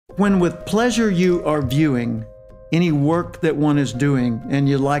When with pleasure you are viewing any work that one is doing and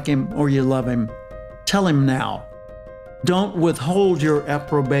you like him or you love him, tell him now. Don't withhold your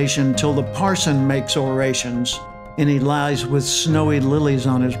approbation till the parson makes orations and he lies with snowy lilies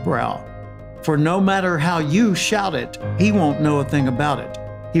on his brow. For no matter how you shout it, he won't know a thing about it.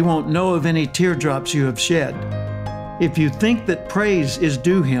 He won't know of any teardrops you have shed. If you think that praise is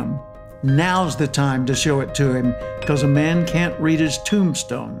due him, now's the time to show it to him, because a man can't read his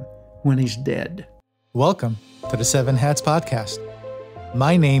tombstone when he's dead. Welcome to the Seven Hats Podcast.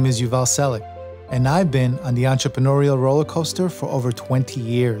 My name is Yuval Selik, and I've been on the entrepreneurial roller coaster for over 20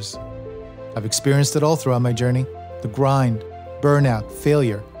 years. I've experienced it all throughout my journey: the grind, burnout,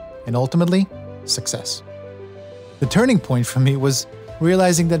 failure, and ultimately, success. The turning point for me was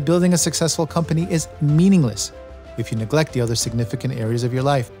realizing that building a successful company is meaningless if you neglect the other significant areas of your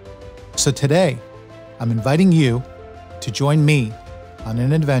life. So today, I'm inviting you to join me on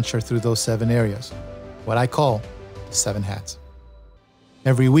an adventure through those 7 areas, what I call the 7 hats.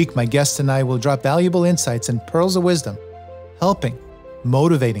 Every week, my guests and I will drop valuable insights and pearls of wisdom, helping,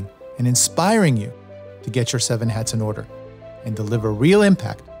 motivating, and inspiring you to get your 7 hats in order and deliver real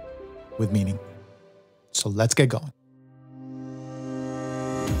impact with meaning. So let's get going.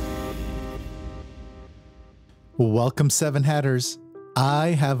 Welcome, 7 Hatters. I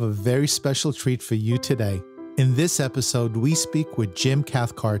have a very special treat for you today. In this episode, we speak with Jim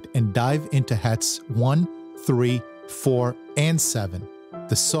Cathcart and dive into hats 1, 3, 4, and 7.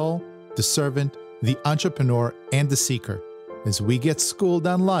 The soul, the servant, the entrepreneur, and the seeker, as we get schooled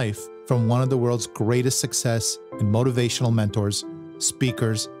on life from one of the world's greatest success and motivational mentors,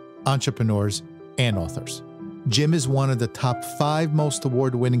 speakers, entrepreneurs, and authors. Jim is one of the top 5 most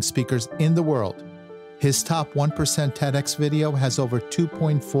award-winning speakers in the world. His top 1% TEDx video has over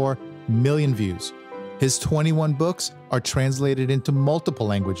 2.4 million views. His 21 books are translated into multiple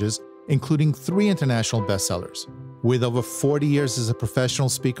languages, including 3 international bestsellers. With over 40 years as a professional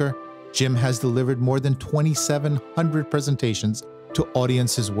speaker, Jim has delivered more than 2,700 presentations to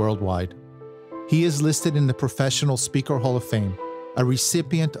audiences worldwide. He is listed in the Professional Speaker Hall of Fame, a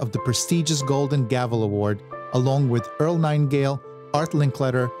recipient of the prestigious Golden Gavel Award, along with Earl Nightingale, Art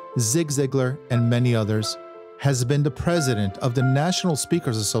Linkletter, Zig Ziglar, and many others, has been the president of the National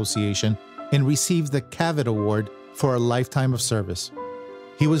Speakers Association and received the Cavett Award for a lifetime of service.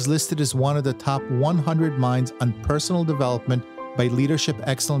 He was listed as one of the top 100 minds on personal development by Leadership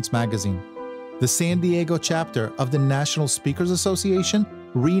Excellence magazine. The San Diego chapter of the National Speakers Association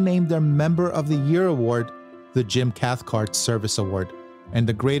renamed their Member of the Year award the Jim Cathcart Service Award, and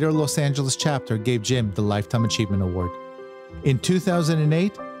the Greater Los Angeles chapter gave Jim the Lifetime Achievement Award. In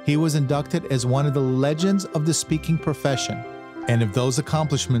 2008, he was inducted as one of the legends of the speaking profession. And if those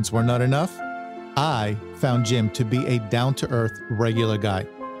accomplishments were not enough, I found Jim to be a down-to-earth, regular guy.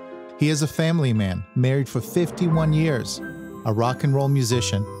 He is a family man, married for 51 years, a rock and roll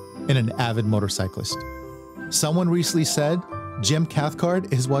musician, and an avid motorcyclist. Someone recently said, Jim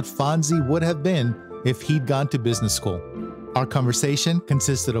Cathcart is what Fonzie would have been if he'd gone to business school. Our conversation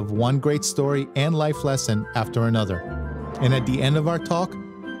consisted of one great story and life lesson after another. And at the end of our talk,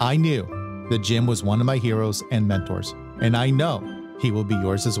 I knew that Jim was one of my heroes and mentors, and I know he will be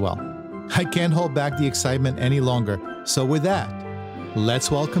yours as well. I can't hold back the excitement any longer. So with that, let's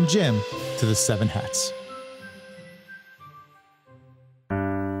welcome Jim to the 7 Hats.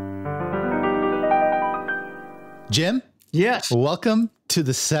 Jim? Yes. Welcome to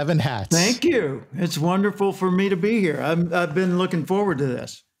the 7 Hats. Thank you. It's wonderful for me to be here. I've been looking forward to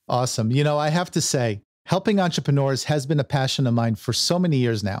this. Awesome. You know, I have to say, helping entrepreneurs has been a passion of mine for so many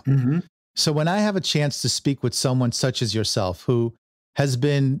years now. Mm-hmm. So when I have a chance to speak with someone such as yourself, who has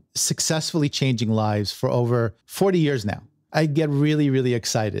been successfully changing lives for over 40 years now, I get really, really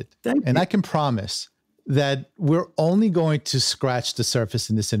excited. Thank and you. I can promise that we're only going to scratch the surface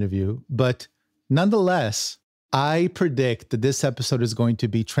in this interview, but nonetheless, I predict that this episode is going to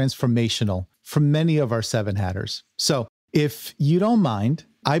be transformational for many of our 7 Hatters. So if you don't mind,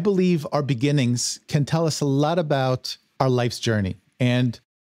 I believe our beginnings can tell us a lot about our life's journey. And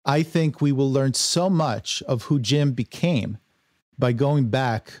I think we will learn so much of who Jim became by going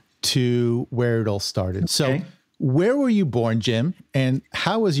back to where it all started. Okay. So where were you born, Jim? And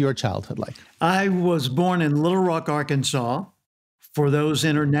how was your childhood like? I was born in Little Rock, Arkansas. For those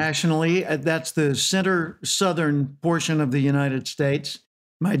internationally, that's the center southern portion of the United States.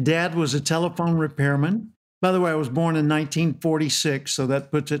 My dad was a telephone repairman. By the way, I was born in 1946, so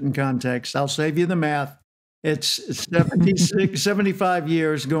that puts it in context. I'll save you the math. It's 75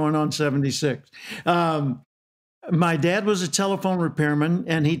 years going on 76. My dad was a telephone repairman,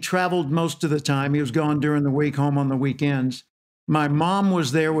 and he traveled most of the time. He was gone during the week, home on the weekends. My mom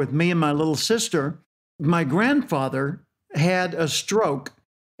was there with me and my little sister. My grandfather had a stroke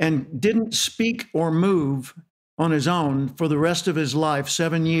and didn't speak or move on his own for the rest of his life,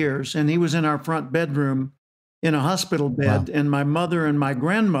 7 years. And he was in our front bedroom in a hospital bed. Wow. And my mother and my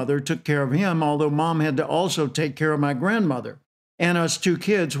grandmother took care of him, although mom had to also take care of my grandmother and us 2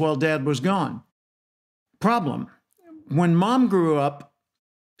 kids while dad was gone. Problem. When mom grew up,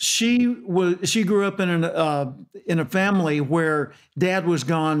 she grew up in a family where dad was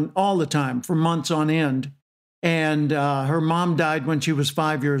gone all the time for months on end. And her mom died when she was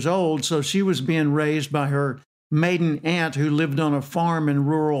 5 years old. So she was being raised by her maiden aunt who lived on a farm in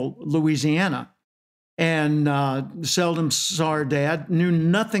rural Louisiana, and seldom saw her dad, knew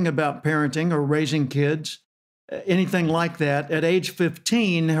nothing about parenting or raising kids, anything like that. At age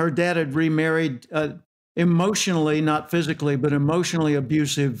 15, her dad had remarried emotionally, not physically, but emotionally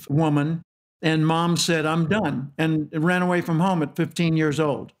abusive woman. And mom said, I'm done, and ran away from home at 15 years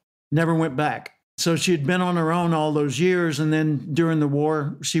old, never went back. So she had been on her own all those years. And then during the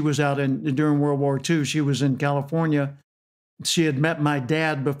war, she was during World War II, she was in California. She had met my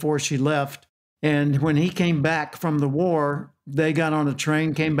dad before she left. And when he came back from the war, they got on a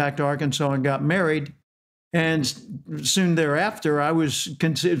train, came back to Arkansas and got married. And soon thereafter, I was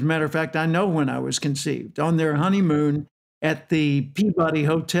conceived. As a matter of fact, I know when I was conceived, on their honeymoon at the Peabody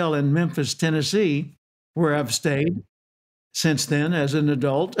Hotel in Memphis, Tennessee, where I've stayed since then as an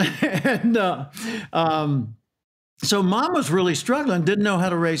adult. And so mom was really struggling, didn't know how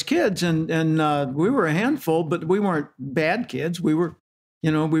to raise kids. And we were a handful, but we weren't bad kids. We were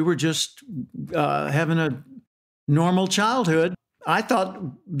just having a normal childhood. I thought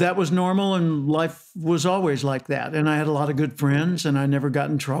that was normal, and life was always like that. And I had a lot of good friends, and I never got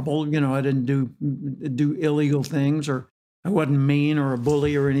in trouble. I didn't do illegal things, or I wasn't mean or a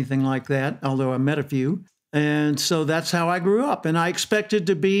bully or anything like that, although I met a few. And so that's how I grew up. And I expected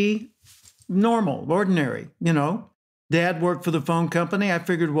to be normal, ordinary. Dad worked for the phone company. I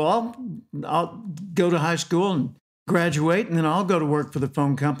figured, well, I'll go to high school and graduate, and then I'll go to work for the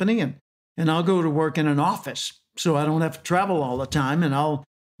phone company, and I'll go to work in an office so I don't have to travel all the time, and I'll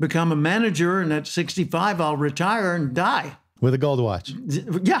become a manager. And at 65, I'll retire and die. With a gold watch.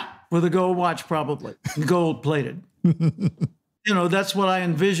 Yeah, with a gold watch, probably. Gold plated. That's what I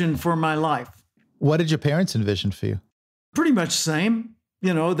envisioned for my life. What did your parents envision for you? Pretty much the same.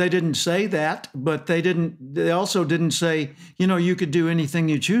 They didn't say that, but they also didn't say, you could do anything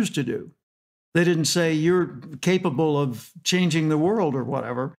you choose to do. They didn't say you're capable of changing the world or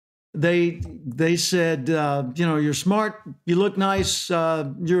whatever. They said, you're smart, you look nice,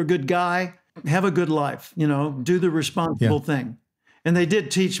 you're a good guy, have a good life, do the responsible thing. And they did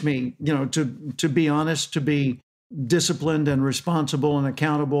teach me, to be honest, to be disciplined and responsible and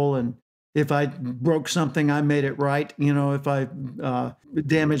accountable. And if I broke something, I made it right. If I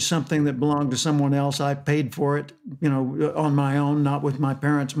damaged something that belonged to someone else, I paid for it, on my own, not with my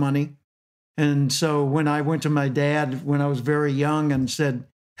parents' money. And so when I went to my dad when I was very young and said,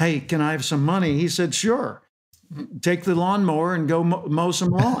 hey, can I have some money? He said, sure. Take the lawnmower and go mow some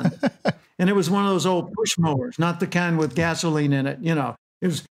lawn. And it was one of those old push mowers, not the kind with gasoline in it. It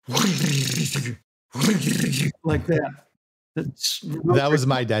was like that. That was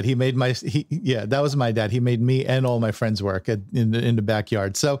my dad. That was my dad. He made me and all my friends work in the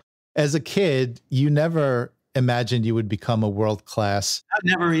backyard. So as a kid, you never imagined you would become a world-class. I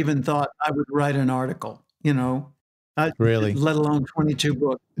never even thought I would write an article, really, let alone 22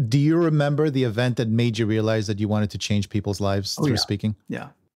 books. Do you remember the event that made you realize that you wanted to change people's lives through speaking? Yeah.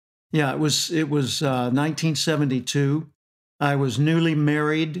 It was 1972. I was newly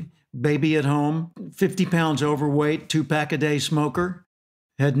married, baby at home, 50 pounds overweight, 2-pack-a-day smoker,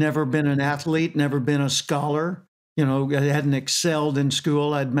 had never been an athlete, never been a scholar. I hadn't excelled in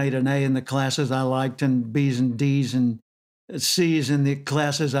school. I'd made an A in the classes I liked and B's and D's and C's in the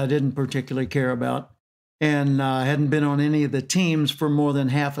classes I didn't particularly care about. And I hadn't been on any of the teams for more than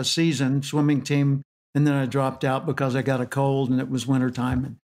half a season, swimming team. And then I dropped out because I got a cold and it was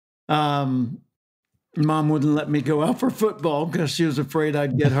wintertime. Mom wouldn't let me go out for football because she was afraid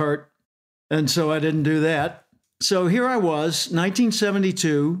I'd get hurt. And so I didn't do that. So here I was,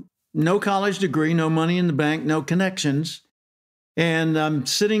 1972, no college degree, no money in the bank, no connections. And I'm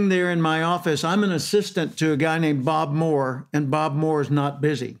sitting there in my office. I'm an assistant to a guy named Bob Moore, and Bob Moore is not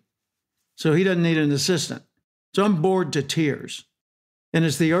busy. So he doesn't need an assistant. So I'm bored to tears. And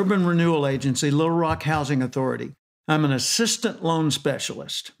it's the Urban Renewal Agency, Little Rock Housing Authority. I'm an assistant loan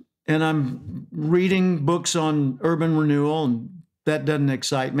specialist. And I'm reading books on urban renewal, and that doesn't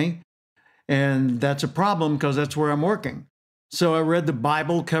excite me. And that's a problem because that's where I'm working. So I read the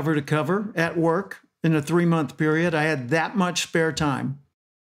Bible cover to cover at work, in a 3-month period. I had that much spare time.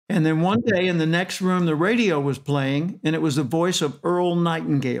 And then one day in the next room, the radio was playing, and it was the voice of Earl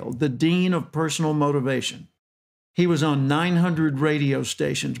Nightingale, the Dean of Personal Motivation. He was on 900 radio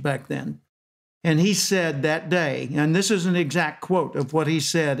stations back then. And he said that day, and this is an exact quote of what he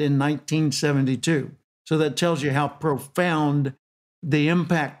said in 1972. So that tells you how profound the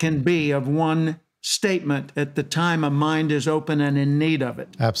impact can be of one statement at the time a mind is open and in need of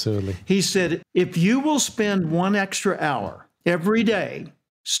it. Absolutely. He said, if you will spend 1 extra hour every day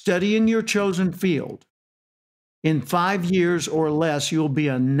studying your chosen field, in 5 years or less, you'll be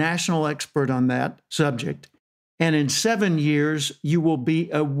a national expert on that subject. And in 7 years, you will be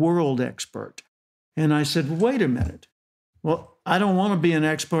a world expert. And I said, wait a minute. Well, I don't want to be an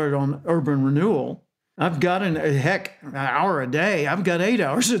expert on urban renewal. I've got an hour a day. I've got 8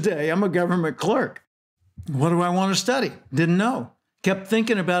 hours a day. I'm a government clerk. What do I want to study? Didn't know. Kept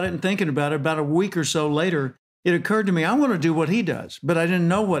thinking about it and thinking about it. About a week or so later, it occurred to me, I want to do what he does, but I didn't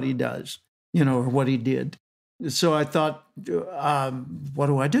know what he does, or what he did. So I thought, what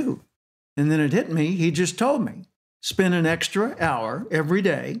do I do? And then it hit me. He just told me, spend an extra hour every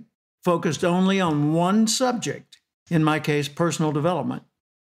day, focused only on one subject, in my case, personal development.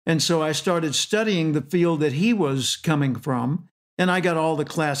 And so I started studying the field that he was coming from. And I got all the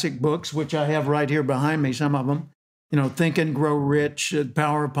classic books, which I have right here behind me, some of them, Think and Grow Rich,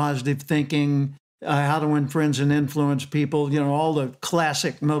 Power of Positive Thinking, How to Win Friends and Influence People, all the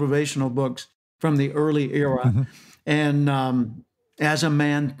classic motivational books from the early era. Mm-hmm. And As a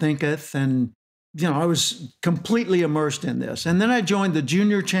Man Thinketh. And, I was completely immersed in this. And then I joined the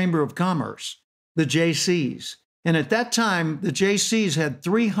Junior Chamber of Commerce, the JCs. And at that time, the JCs had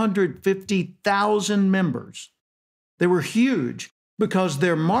 350,000 members. They were huge because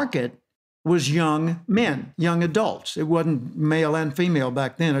their market was young men, young adults. It wasn't male and female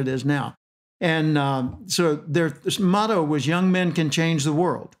back then, it is now. And so their motto was, young men can change the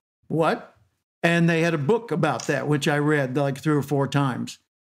world. What? And they had a book about that, which I read like 3 or 4 times.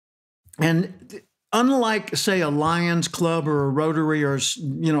 And unlike, say, a Lions Club or a Rotary or,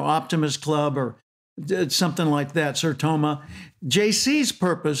 Optimist Club or something like that, Sertoma, JC's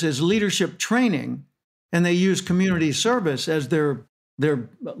purpose is leadership training, and they use community service as their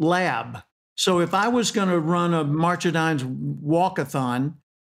lab. So if I was going to run a March of Dimes walkathon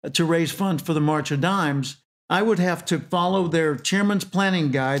to raise funds for the March of Dimes, I would have to follow their chairman's planning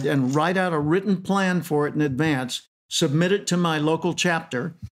guide and write out a written plan for it in advance, submit it to my local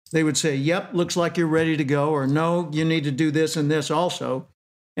chapter. They would say, yep, looks like you're ready to go, or no, you need to do this and this also.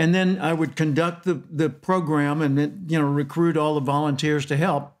 And then I would conduct the program and recruit all the volunteers to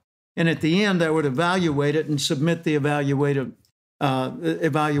help. And at the end, I would evaluate it and submit the evaluation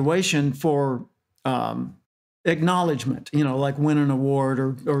for acknowledgement, like win an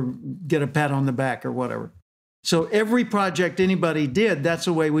award or get a pat on the back or whatever. So every project anybody did, that's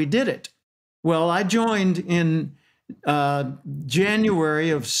the way we did it. Well, I joined in January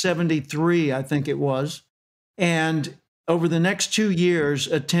of 73, I think it was. And over the next 2 years,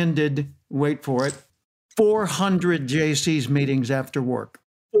 attended, wait for it, 400 JC's meetings after work.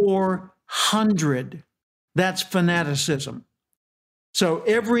 400. That's fanaticism. So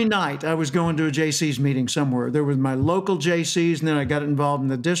every night I was going to a JC's meeting somewhere. There was my local JC's, and then I got involved in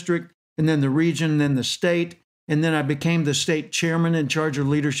the district, and then the region, and then the state. And then I became the state chairman in charge of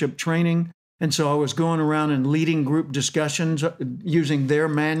leadership training. And so I was going around and leading group discussions using their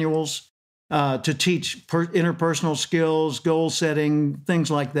manuals to teach interpersonal skills, goal setting,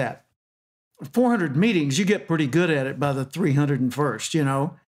 things like that. 400 meetings, you get pretty good at it by the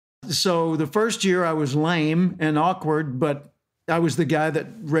 301st, So the first year I was lame and awkward, but I was the guy that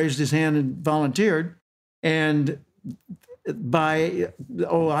raised his hand and volunteered. And by, 80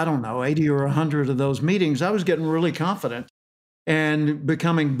 or 100 of those meetings, I was getting really confident and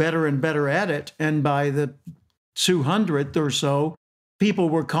becoming better and better at it. And by the 200th or so, people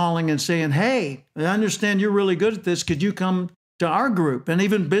were calling and saying, hey, I understand you're really good at this. Could you come to our group? And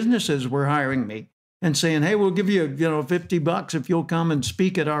even businesses were hiring me and saying, hey, we'll give you, $50 if you'll come and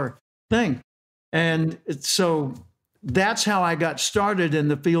speak at our thing. And so that's how I got started in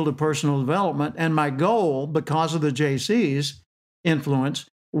the field of personal development. And my goal, because of the JC's influence,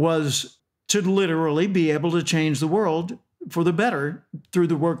 was to literally be able to change the world for the better through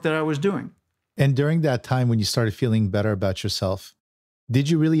the work that I was doing. And during that time when you started feeling better about yourself, did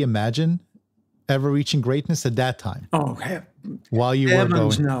you really imagine ever reaching greatness at that time? Oh, while you were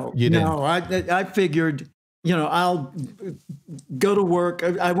going? No, you didn't. No, I figured, I'll go to work.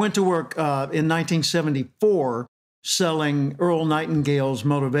 I went to work in 1974 selling Earl Nightingale's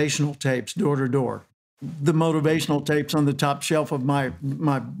motivational tapes door to door. The motivational tapes on the top shelf of my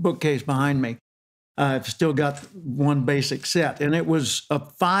bookcase behind me. I've still got one basic set, and it was a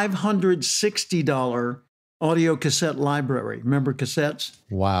 $560 audio cassette library. Remember cassettes?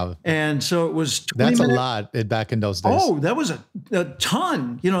 Wow. And so it was 20 That's minutes. a lot back in those days. Oh, that was a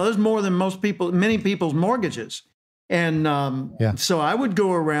ton. You know, that's more than many people's mortgages. And so I would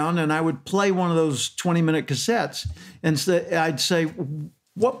go around and I would play one of those 20-minute cassettes, and I'd say,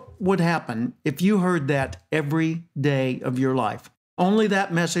 what would happen if you heard that every day of your life? Only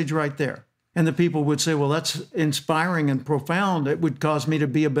that message right there. And the people would say, well, that's inspiring and profound. It would cause me to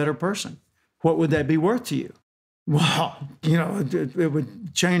be a better person. What would that be worth to you? Well, you know, it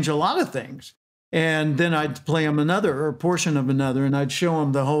would change a lot of things. And then I'd play them another or a portion of another, and I'd show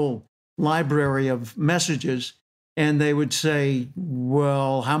them the whole library of messages. And they would say,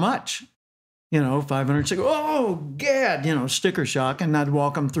 well, how much? You know, 560. Oh, gad, you know, sticker shock. And I'd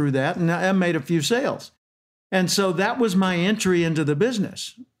walk them through that, and I made a few sales. And so that was my entry into the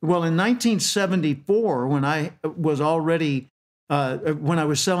business. Well, in 1974, when I was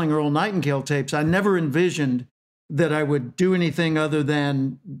selling Earl Nightingale tapes, I never envisioned that I would do anything other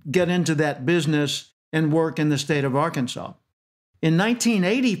than get into that business and work in the state of Arkansas. In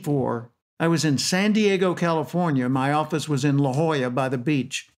 1984, I was in San Diego, California. My office was in La Jolla by the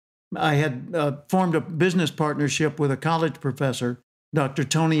beach. I had formed a business partnership with a college professor, Dr.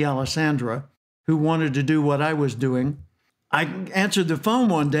 Tony Alessandra, who wanted to do what I was doing. I answered the phone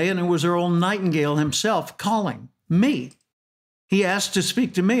one day, and it was Earl Nightingale himself calling me. He asked to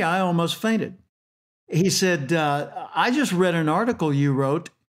speak to me. I almost fainted. He said, I just read an article you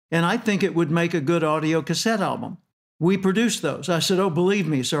wrote, and I think it would make a good audio cassette album. We produce those. I said, oh, believe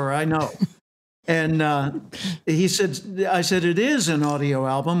me, sir, I know. And I said, it is an audio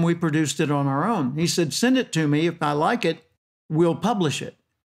album. We produced it on our own. He said, send it to me. If I like it, we'll publish it.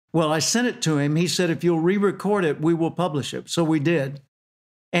 Well, I sent it to him. He said, if you'll re-record it, we will publish it. So we did.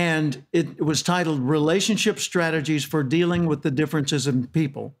 And it was titled Relationship Strategies for Dealing with the Differences in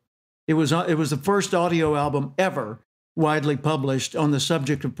People. It was the first audio album ever widely published on the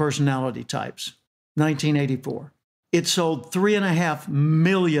subject of personality types, 1984. It sold $3.5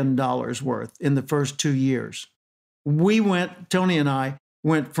 million worth in the first 2 years. Tony and I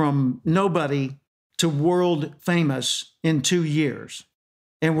went from nobody to world famous in 2 years.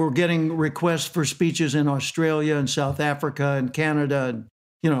 And we're getting requests for speeches in Australia and South Africa and Canada and,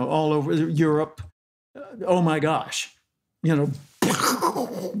 you know, all over Europe. Oh my gosh, you know,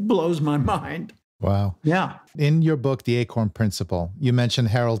 blows my mind. Wow. Yeah. In your book, The Acorn Principle, you mentioned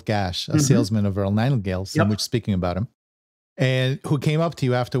Harold Gash, a salesman of Earl Nightingale, which speaking about him, and who came up to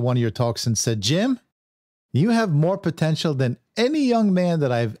you after one of your talks and said, Jim, you have more potential than any young man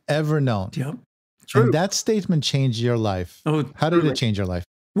that I've ever known. Yep. True. And that statement changed your life. Oh, how did it change your life?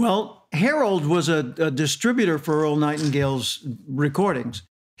 Well, Harold was a distributor for Earl Nightingale's recordings.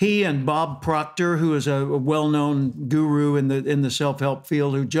 He and Bob Proctor, who is a well-known guru in the self-help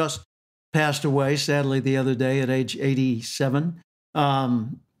field, who just passed away, sadly, the other day at age 87.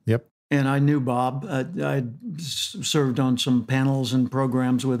 Yep. And I knew Bob. I served on some panels and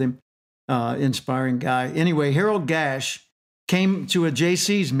programs with him. Inspiring guy. Anyway, Harold Gash came to a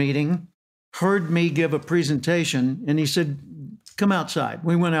JC's meeting, heard me give a presentation, and he said, come outside.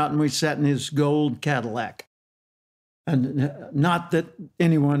 We went out and we sat in his gold Cadillac. And not that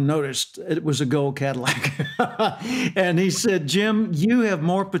anyone noticed, it was a gold Cadillac. And he said, Jim, you have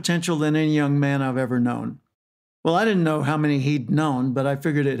more potential than any young man I've ever known. Well, I didn't know how many he'd known, but I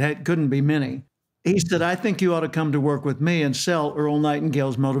figured it couldn't be many. He said, I think you ought to come to work with me and sell Earl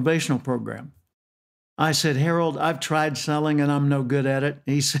Nightingale's motivational program. I said, Harold, I've tried selling and I'm no good at it.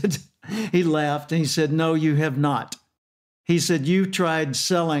 He said, he laughed and he said, no, you have not. He said, you tried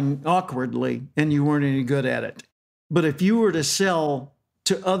selling awkwardly and you weren't any good at it. But if you were to sell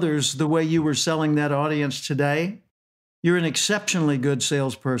to others the way you were selling that audience today, you're an exceptionally good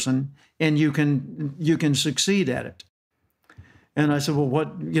salesperson and you can succeed at it. And I said, well,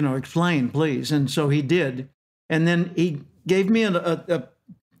 what, explain, please. And so he did. And then he gave me a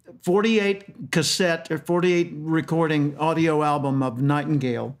 48 cassette or 48 recording audio album of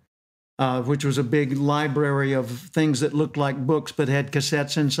Nightingale, which was a big library of things that looked like books but had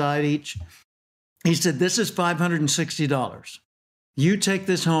cassettes inside each. He said, this is $560. You take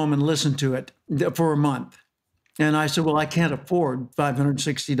this home and listen to it for a month. And I said, well, I can't afford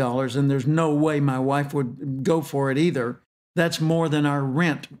 $560, and there's no way my wife would go for it either. That's more than our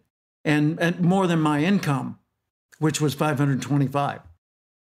rent and more than my income, which was $525.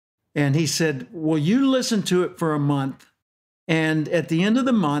 And he said, well, you listen to it for a month, and at the end of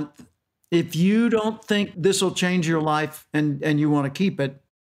the month, if you don't think this will change your life and you want to keep it,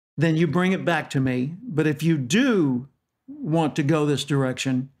 then you bring it back to me. But if you do want to go this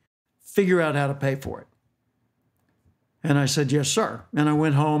direction, figure out how to pay for it. And I said, yes, sir. And I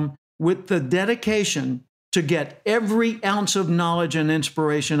went home with the dedication to get every ounce of knowledge and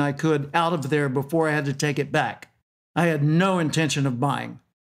inspiration I could out of there before I had to take it back. I had no intention of buying.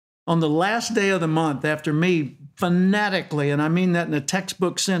 On the last day of the month, after me fanatically, and I mean that in the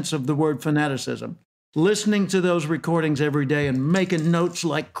textbook sense of the word fanaticism, listening to those recordings every day and making notes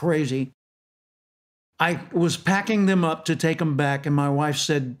like crazy, I was packing them up to take them back, and my wife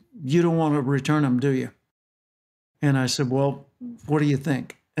said, you don't want to return them, do you? And I said, well, what do you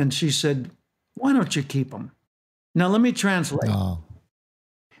think? And she said, why don't you keep them? Now, let me translate. Oh.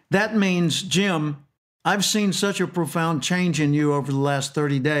 That means, Jim, I've seen such a profound change in you over the last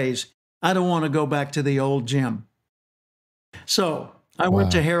 30 days. I don't want to go back to the old Jim. So I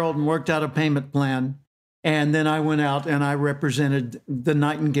went to Harold and worked out a payment plan. And then I went out and I represented the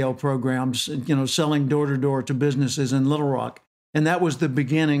Nightingale programs, selling door to door to businesses in Little Rock. And that was the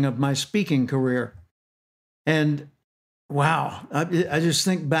beginning of my speaking career. And wow, I just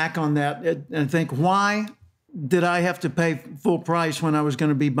think back on that and think, why did I have to pay full price when I was going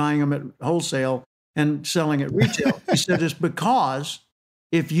to be buying them at wholesale and selling at retail? He said, it's because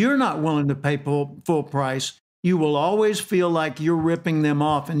if you're not willing to pay full price, you will always feel like you're ripping them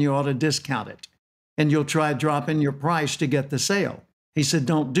off and you ought to discount it. And you'll try dropping your price to get the sale. He said,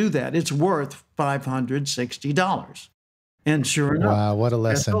 don't do that. It's worth $560. And sure enough, wow, what a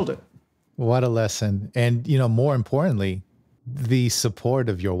lesson. I sold it. What a lesson. And, more importantly, the support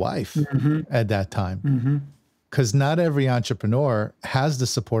of your wife at that time. Because not every entrepreneur has the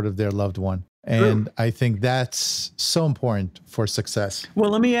support of their loved one. And I think that's so important for success.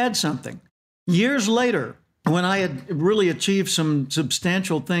 Well, let me add something. Years later, when I had really achieved some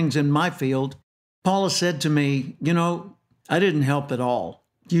substantial things in my field, Paula said to me, I didn't help at all.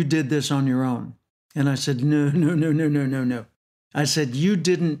 You did this on your own. And I said, no. I said, you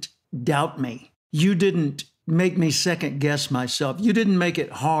didn't doubt me. You didn't make me second guess myself. You didn't make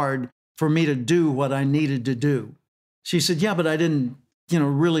it hard for me to do what I needed to do. She said, yeah, but I didn't,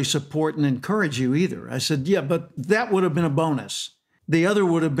 really support and encourage you either. I said, yeah, but that would have been a bonus. The other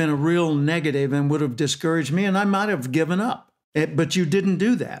would have been a real negative and would have discouraged me, and I might have given up. But you didn't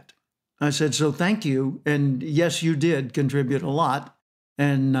do that. I said, so thank you. And yes, you did contribute a lot.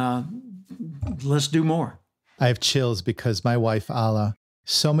 And let's do more. I have chills because my wife, Ala,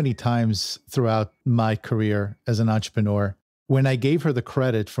 so many times throughout my career as an entrepreneur, when I gave her the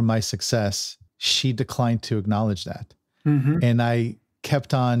credit for my success, she declined to acknowledge that. And I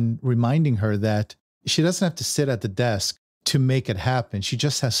kept on reminding her that she doesn't have to sit at the desk to make it happen. She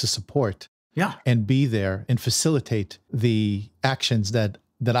just has to support and be there and facilitate the actions that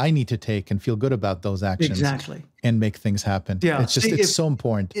I need to take and feel good about those actions. Exactly. And make things happen. Yeah. It's just, it's so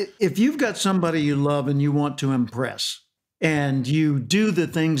important. If you've got somebody you love and you want to impress, and you do the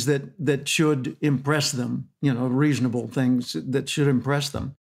things that should impress them, reasonable things that should impress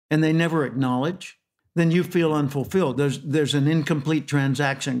them, and they never acknowledge, then you feel unfulfilled. There's an incomplete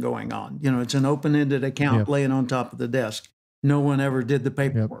transaction going on. It's an open-ended account laying on top of the desk. No one ever did the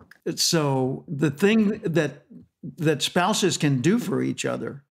paperwork. So the thing that spouses can do for each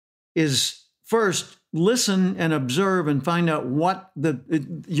other is first listen and observe and find out what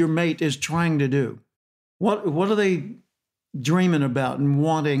your mate is trying to do. What are they dreaming about and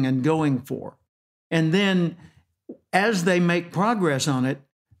wanting and going for? And then as they make progress on it,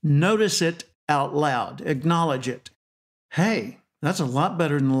 notice it out loud, acknowledge it. Hey, that's a lot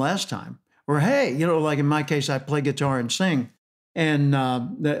better than the last time. Or, hey, like in my case, I play guitar and sing, and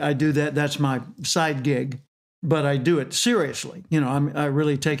I do that. That's my side gig, but I do it seriously. I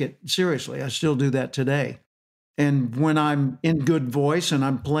really take it seriously. I still do that today. And when I'm in good voice and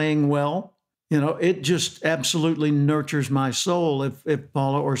I'm playing well, it just absolutely nurtures my soul if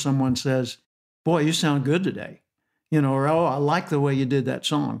Paula or someone says, boy, you sound good today, or, oh, I like the way you did that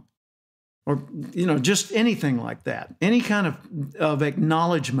song. Or, just anything like that. Any kind of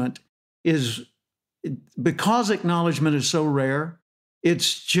acknowledgement is, because acknowledgement is so rare,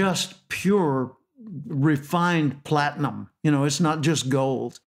 it's just pure, refined platinum. It's not just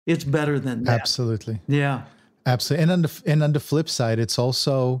gold. It's better than that. Absolutely. Yeah. Absolutely. And on the flip side, it's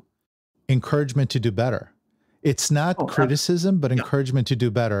also encouragement to do better. It's not criticism, but encouragement to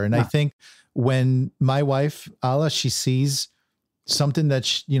do better. And I think when my wife, Ala, she sees something that,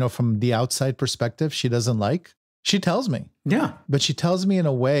 from the outside perspective, she doesn't like, she tells me. Yeah. But she tells me in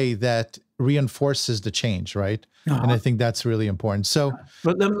a way that reinforces the change, right? And I think that's really important. So,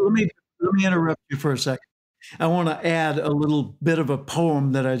 but let me interrupt you for a second. I want to add a little bit of a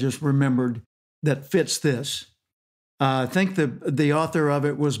poem that I just remembered that fits this. I think the author of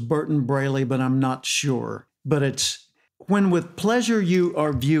it was Burton Braley, but I'm not sure. But it's, When with pleasure you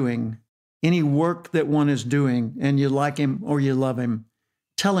are viewing any work that one is doing and you like him or you love him,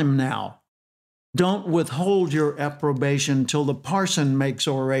 tell him now. Don't withhold your approbation till the parson makes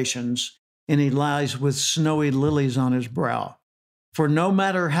orations and he lies with snowy lilies on his brow. For no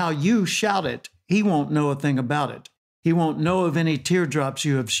matter how you shout it, he won't know a thing about it. He won't know of any teardrops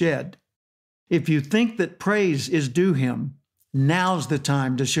you have shed. If you think that praise is due him, now's the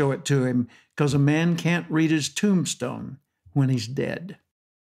time to show it to him, because a man can't read his tombstone when he's dead.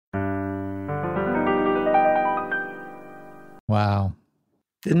 Wow.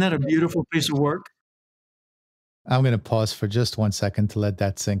 Isn't that a beautiful piece of work? I'm going to pause for just 1 second to let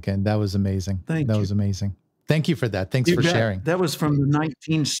that sink in. That was amazing. Thank you. That was amazing. Thank you for that. Thanks for sharing. That was from the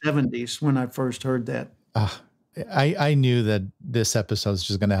 1970s when I first heard that. I knew that this episode is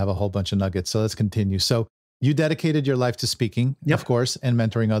just going to have a whole bunch of nuggets. So let's continue. So you dedicated your life to speaking, of course, and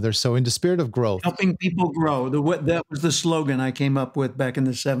mentoring others. So in the spirit of growth. Helping people grow. That was the slogan I came up with back in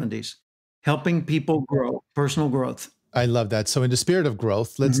the 70s. Helping people grow, personal growth. I love that. So in the spirit of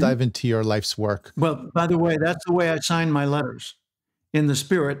growth, let's dive into your life's work. Well, by the way, that's the way I sign my letters. In the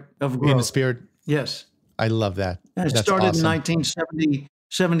spirit of growth. In the spirit? Yes. I love that. And it started in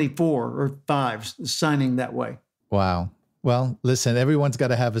 1974 or 5, signing that way. Wow. Well, listen, everyone's got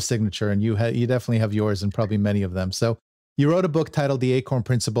to have a signature, and you definitely have yours and probably many of them. So you wrote a book titled The Acorn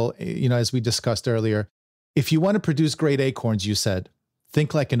Principle, as we discussed earlier. If you want to produce great acorns, you said,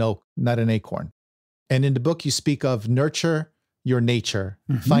 think like an oak, not an acorn. And in the book, you speak of nurture your nature,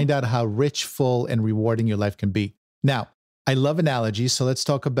 find out how rich, full, and rewarding your life can be. Now, I love analogies, so let's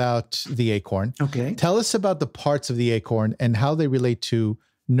talk about the acorn. Okay. Tell us about the parts of the acorn and how they relate to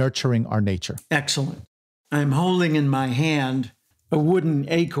nurturing our nature. Excellent. I'm holding in my hand a wooden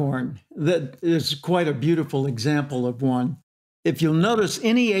acorn that is quite a beautiful example of one. If you'll notice,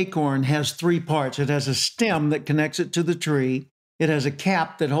 any acorn has 3 parts. It has a stem that connects it to the tree. It has a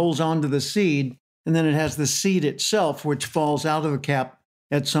cap that holds onto the seed. And then it has the seed itself, which falls out of the cap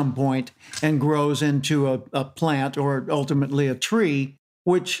at some point and grows into a plant or ultimately a tree,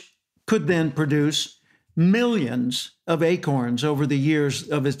 which could then produce millions of acorns over the years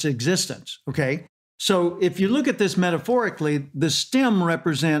of its existence. Okay. So if you look at this metaphorically, the stem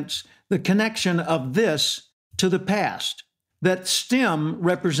represents the connection of this to the past. That stem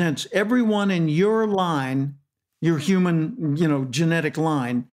represents everyone in your line, your human, genetic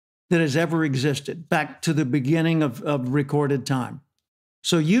line, that has ever existed, back to the beginning of recorded time.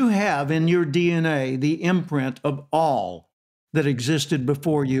 So you have in your DNA the imprint of all that existed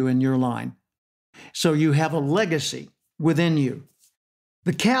before you in your line. So you have a legacy within you.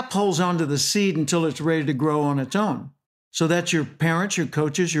 The cap holds onto the seed until it's ready to grow on its own. So that's your parents, your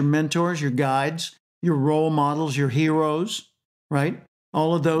coaches, your mentors, your guides, your role models, your heroes, right?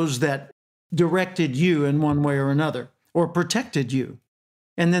 All of those that directed you in one way or another, or protected you.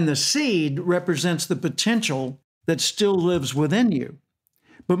 And then the seed represents the potential that still lives within you.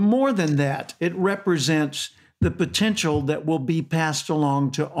 But more than that, it represents the potential that will be passed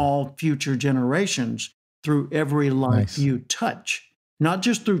along to all future generations through every life you touch. Not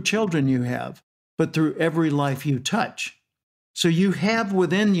just through children you have, but through every life you touch. So you have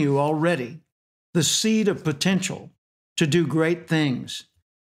within you already the seed of potential to do great things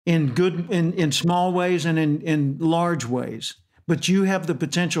in small ways and in large ways. But you have the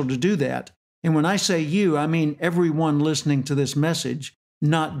potential to do that. And when I say you, I mean everyone listening to this message,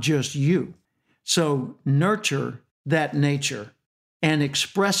 not just you. So nurture that nature and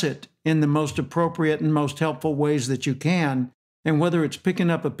express it in the most appropriate and most helpful ways that you can. And whether it's picking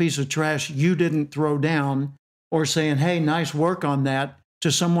up a piece of trash you didn't throw down, or saying, hey, nice work on that,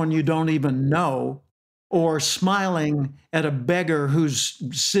 to someone you don't even know, or smiling at a beggar who's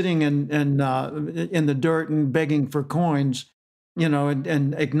sitting in the dirt and begging for coins,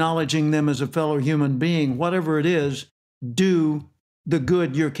 and acknowledging them as a fellow human being, whatever it is, do the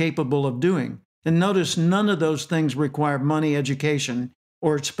good you're capable of doing. And notice none of those things require money, education,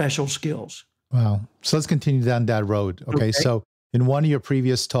 or special skills. Wow. So let's continue down that road. Okay. So in one of your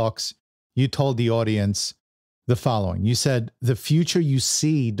previous talks, you told the audience the following. You said, the future you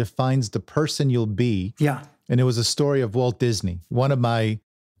see defines the person you'll be. Yeah. And it was a story of Walt Disney, one of my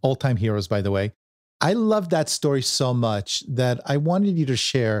all-time heroes, by the way. I love that story so much that I wanted you to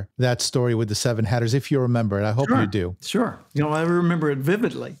share that story with the Seven Hatters, if you remember it. I hope you do. Sure. I remember it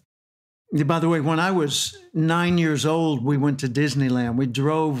vividly. By the way, when I was 9 years old, we went to Disneyland. We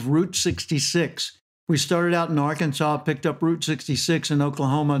drove Route 66. We started out in Arkansas, picked up Route 66 in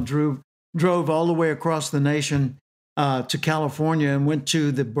Oklahoma, drove all the way across the nation to California, and went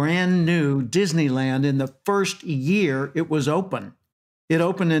to the brand new Disneyland in the first year it was open. It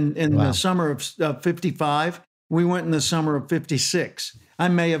opened in the summer of 55, We went in the summer of 56. I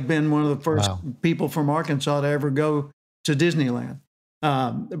may have been one of the first people from Arkansas to ever go to Disneyland.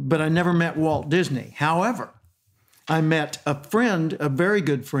 But I never met Walt Disney. However, I met a friend, a very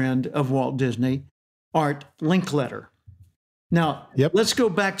good friend of Walt Disney, Art Linkletter. Now, let's go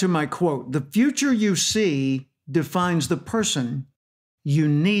back to my quote. The future you see defines the person you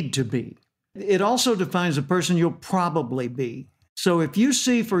need to be. It also defines the person you'll probably be. So if you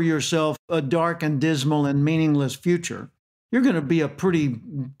see for yourself a dark and dismal and meaningless future, you're going to be a pretty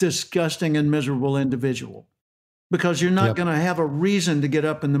disgusting and miserable individual, because you're not going to have a reason to get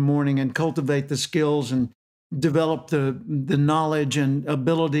up in the morning and cultivate the skills and develop the knowledge and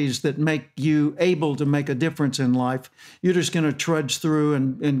abilities that make you able to make a difference in life. You're just going to trudge through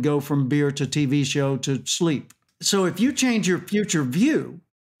and go from beer to TV show to sleep. So if you change your future view,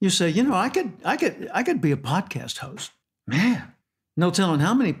 you say, you know, I could be a podcast host. Man, no telling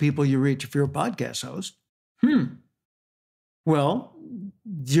how many people you reach if you're a podcast host. Well,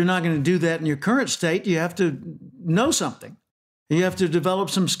 you're not going to do that in your current state. You have to know something. You have to develop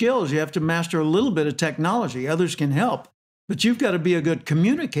some skills. You have to master a little bit of technology. Others can help, but you've got to be a good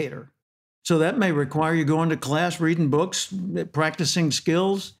communicator. So that may require you going to class, reading books, practicing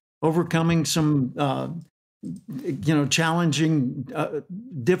skills, overcoming some, challenging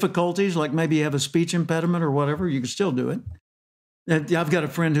difficulties, like maybe you have a speech impediment or whatever. You can still do it. I've got a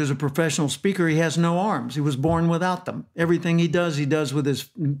friend who's a professional speaker. He has no arms. He was born without them. Everything he does with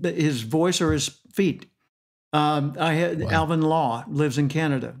his voice or his feet. Alvin Law lives in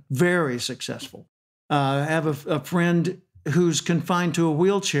Canada, very successful. I have a friend who's confined to a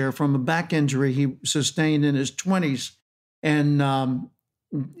wheelchair from a back injury he sustained in his 20s. And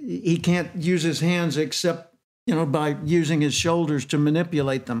he can't use his hands except, by using his shoulders to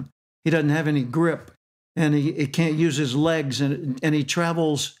manipulate them. He doesn't have any grip, and he can't use his legs. And he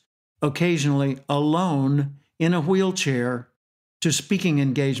travels occasionally alone in a wheelchair to speaking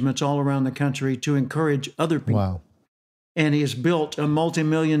engagements all around the country to encourage other people. Wow. And he has built a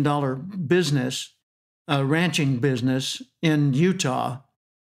multi-million-dollar business, a ranching business in Utah.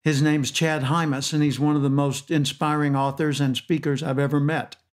 His name's Chad Hymas, and he's one of the most inspiring authors and speakers I've ever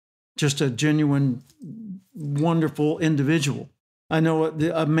met. Just a genuine, wonderful individual. I know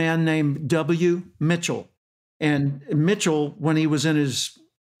a man named W. Mitchell. And Mitchell, when he was in his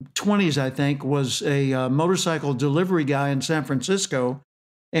 20s, I think, was a motorcycle delivery guy in San Francisco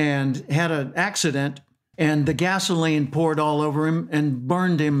and had an accident, and the gasoline poured all over him and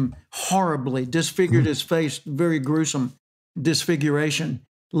burned him horribly, disfigured his face, very gruesome disfiguration.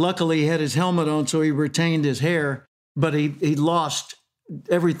 Luckily, he had his helmet on, so he retained his hair, but he lost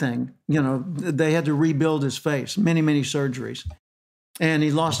everything. They had to rebuild his face, many, many surgeries. And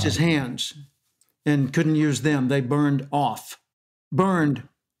he lost his hands and couldn't use them. They burned off.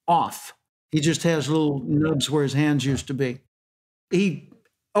 He just has little nubs where his hands used to be. He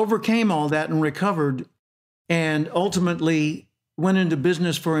overcame all that and recovered, and ultimately went into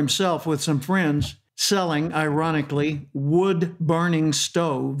business for himself with some friends, selling, ironically, wood-burning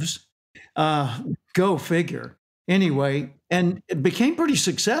stoves. Go figure. Anyway, and became pretty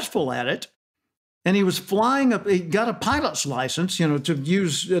successful at it. And he was he got a pilot's license, to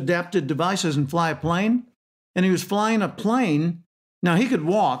use adapted devices and fly a plane. And he was flying a plane. Now, he could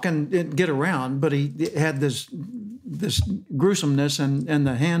walk and get around, but he had this gruesomeness and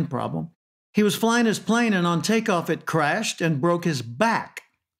the hand problem. He was flying his plane, and on takeoff, it crashed and broke his back.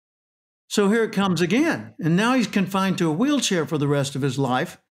 So here it comes again. And now he's confined to a wheelchair for the rest of his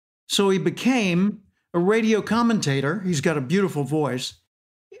life. So he became a radio commentator. He's got a beautiful voice,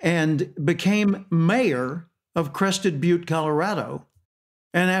 and became mayor of Crested Butte, Colorado.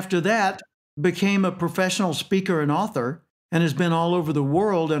 And after that, became a professional speaker and author, and has been all over the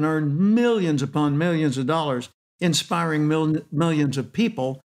world and earned millions upon millions of dollars, inspiring millions of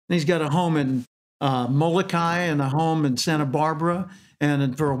people. And he's got a home in Molokai and a home in Santa Barbara.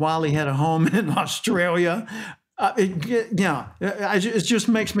 And for a while, he had a home in Australia. It just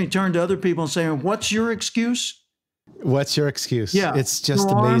makes me turn to other people and say, what's your excuse? What's your excuse? Yeah. It's just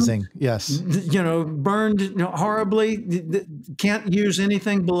amazing. Yes. Burned horribly, can't use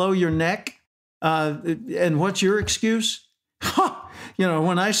anything below your neck. And what's your excuse?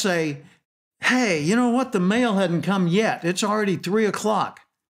 When I say, hey, you know what? The mail hadn't come yet. It's already 3:00.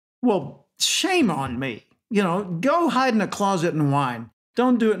 Well, shame on me. Go hide in a closet and whine.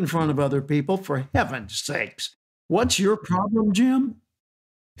 Don't do it in front of other people, for heaven's sakes. What's your problem, Jim?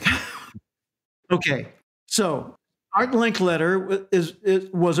 Okay. So Art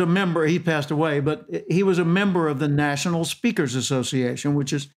Linkletter was a member. He passed away, but he was a member of the National Speakers Association,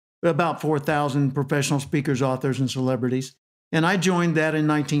 which is about 4,000 professional speakers, authors, and celebrities. And I joined that in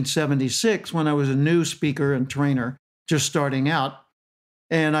 1976 when I was a new speaker and trainer, just starting out.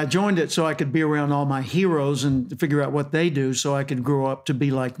 And I joined it so I could be around all my heroes and figure out what they do so I could grow up to be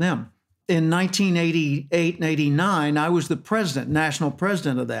like them. In 1988 and 89, I was the president, national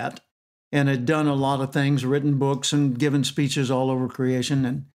president of that, and had done a lot of things, written books and given speeches all over creation.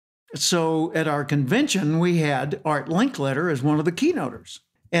 And so at our convention, we had Art Linkletter as one of the keynoters.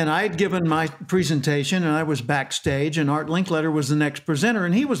 And I had given my presentation and I was backstage, and Art Linkletter was the next presenter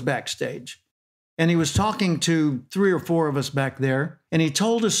and he was backstage. And he was talking to 3 or 4 of us back there, and he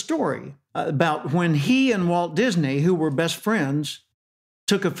told a story about when he and Walt Disney, who were best friends,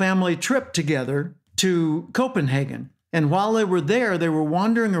 took a family trip together to Copenhagen. And while they were there, they were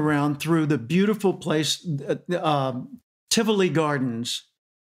wandering around through the beautiful place, Tivoli Gardens,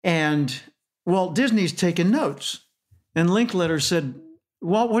 and Walt Disney's taking notes. And Linkletter said,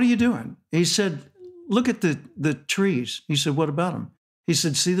 "Walt, what are you doing?" He said, "Look at the trees." He said, "What about them?" He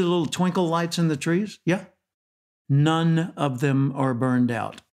said, "See the little twinkle lights in the trees?" "Yeah." "None of them are burned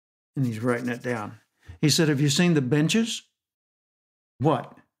out." And he's writing it down. He said, "Have you seen the benches?"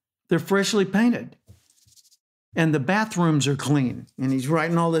 "What?" "They're freshly painted. And the bathrooms are clean." And he's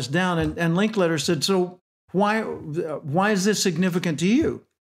writing all this down. And Linkletter said, "So why is this significant to you?"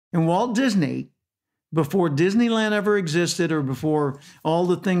 And Walt Disney, before Disneyland ever existed or before all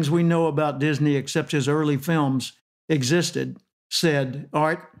the things we know about Disney except his early films existed, said,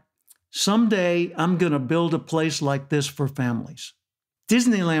 "Art, someday I'm going to build a place like this for families."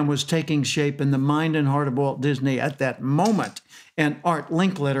 Disneyland was taking shape in the mind and heart of Walt Disney at that moment, and Art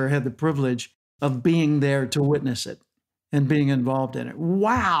Linkletter had the privilege of being there to witness it and being involved in it.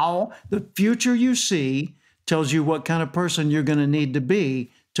 Wow, the future you see tells you what kind of person you're going to need to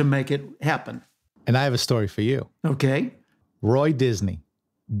be to make it happen. And I have a story for you. Okay. Roy Disney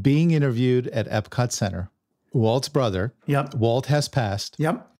being interviewed at Epcot Center, Walt's brother. Yep. Walt has passed.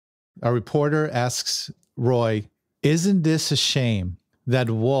 Yep. A reporter asks Roy, "Isn't this a shame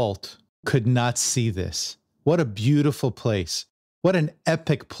that Walt could not see this? What a beautiful place. What an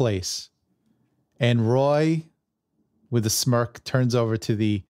epic place." And Roy, with a smirk, turns to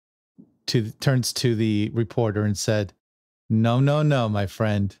the reporter and said, "No, no, no, my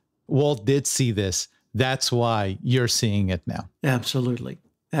friend. Walt did see this. That's why you're seeing it now." Absolutely.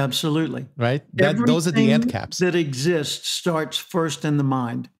 Absolutely. Right? Those are the end caps. That exists starts first in the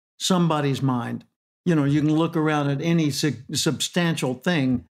mind, somebody's mind. You know, you can look around at any substantial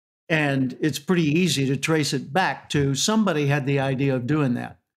thing, and it's pretty easy to trace it back to somebody had the idea of doing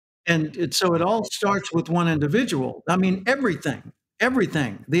that. And so it all starts with one individual. I mean, everything.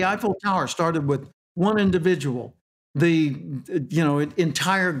 The Eiffel Tower started with one individual. The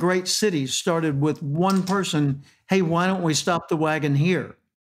entire great cities started with one person. "Hey, why don't we stop the wagon here?"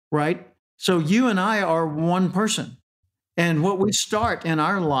 Right? So you and I are one person. And what we start in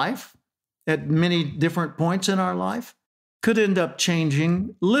our life at many different points in our life could end up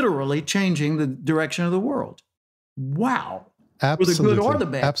literally changing the direction of the world. Wow. Absolutely. For the good or the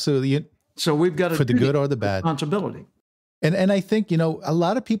bad. Absolutely. So we've got to for the good or the bad responsibility. And I think, a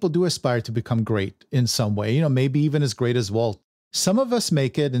lot of people do aspire to become great in some way, maybe even as great as Walt. Some of us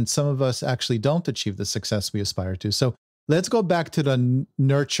make it and some of us actually don't achieve the success we aspire to. So let's go back to the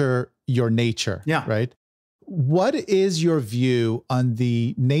nurture your nature. Yeah. Right. What is your view on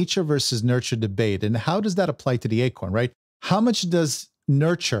the nature versus nurture debate, and how does that apply to the acorn, right? How much does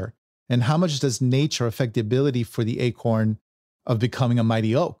nurture and how much does nature affect the ability for the acorn of becoming a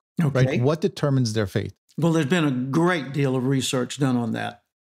mighty oak? Okay. Right? What determines their fate? Well, there's been a great deal of research done on that.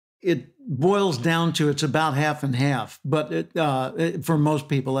 It boils down to it's about half and half, but for most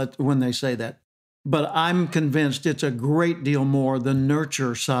people when they say that. But I'm convinced it's a great deal more the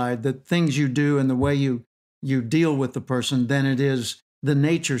nurture side, the things you do and the way you deal with the person, than it is the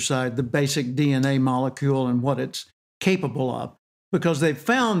nature side, the basic DNA molecule and what it's capable of. Because they've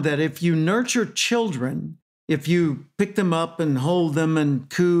found that if you nurture children, if you pick them up and hold them and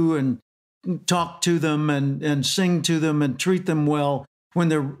coo and talk to them and sing to them and treat them well, when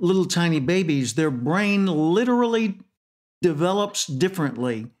they're little tiny babies, their brain literally develops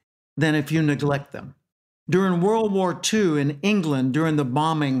differently than if you neglect them. During World War II in England, during the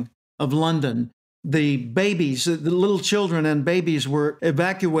bombing of London, the babies, the little children and babies were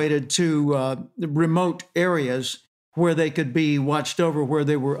evacuated to remote areas where they could be watched over, where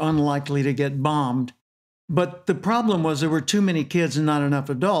they were unlikely to get bombed. But the problem was there were too many kids and not enough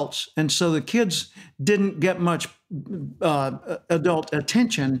adults. And so the kids didn't get much adult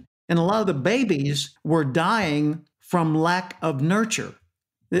attention. And a lot of the babies were dying from lack of nurture,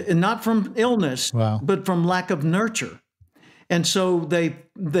 and not from illness, Wow. but from lack of nurture. And so they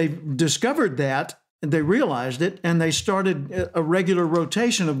discovered that they realized it, and they started a regular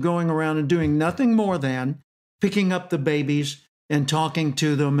rotation of going around and doing nothing more than picking up the babies and talking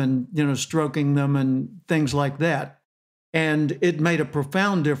to them and, stroking them and things like that. And it made a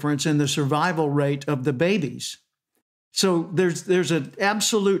profound difference in the survival rate of the babies. So there's an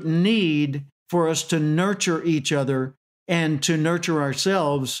absolute need for us to nurture each other and to nurture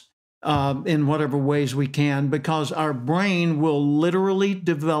ourselves in whatever ways we can, because our brain will literally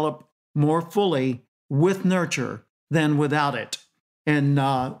develop more fully with nurture than without it. And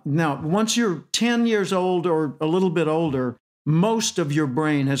now, once you're 10 years old or a little bit older, most of your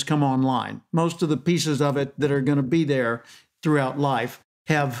brain has come online. Most of the pieces of it that are going to be there throughout life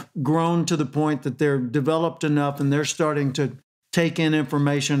have grown to the point that they're developed enough and they're starting to take in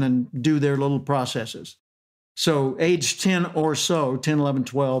information and do their little processes. So age 10 or so, 10, 11,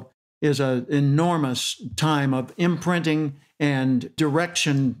 12, is an enormous time of imprinting and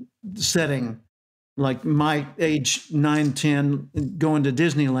direction setting. Like my age 9, 10, going to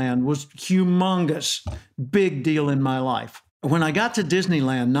Disneyland was humongous, big deal in my life. When I got to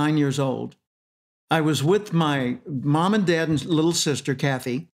Disneyland, 9 years old, I was with my mom and dad and little sister,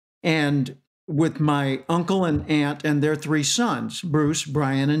 Kathy, and with my uncle and aunt and their 3 sons, Bruce,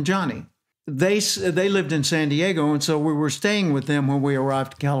 Brian, and Johnny. They lived in San Diego, and so we were staying with them when we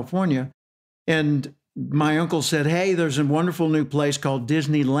arrived in California. And my uncle said, hey, there's a wonderful new place called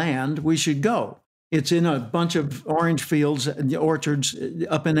Disneyland. We should go. It's in a bunch of orange fields and orchards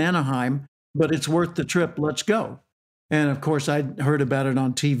up in Anaheim, but it's worth the trip. Let's go. And of course, I'd heard about it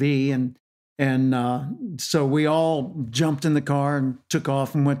on TV, and so we all jumped in the car and took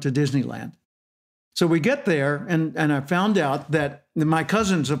off and went to Disneyland. So we get there, and I found out that my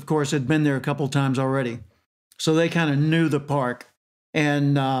cousins, of course, had been there a couple times already. So they kind of knew the park.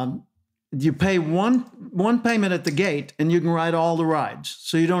 And you pay one payment at the gate, and you can ride all the rides.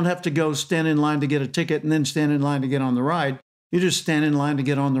 So you don't have to go stand in line to get a ticket and then stand in line to get on the ride. You just stand in line to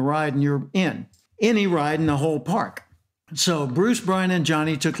get on the ride, and you're in any ride in the whole park. So Bruce, Brian, and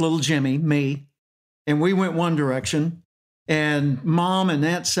Johnny took little Jimmy, me, and we went one direction. And Mom and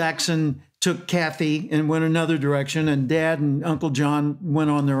Aunt Saxon took Kathy and went another direction, and Dad and Uncle John went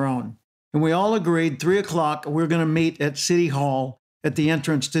on their own. And we all agreed 3 o'clock, we're going to meet at City Hall at the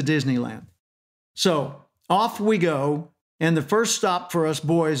entrance to Disneyland. So off we go. And the first stop for us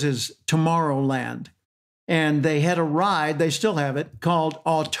boys is Tomorrowland. And they had a ride, they still have it, called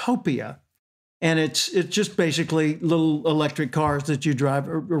Autopia. And it's just basically little electric cars that you drive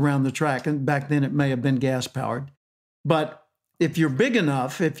around the track. And back then it may have been gas powered. But if you're big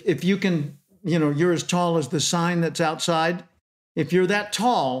enough, if you can, you're as tall as the sign that's outside. If you're that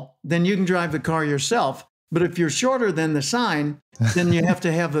tall, then you can drive the car yourself. But if you're shorter than the sign, then you have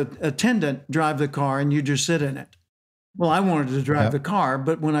to have an attendant drive the car and you just sit in it. Well, I wanted to drive the car,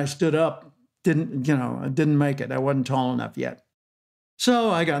 but when I stood up, I didn't make it. I wasn't tall enough yet.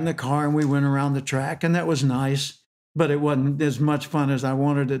 So I got in the car and we went around the track, and that was nice, but it wasn't as much fun as I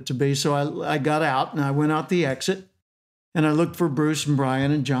wanted it to be. So I got out and I went out the exit, and I looked for Bruce and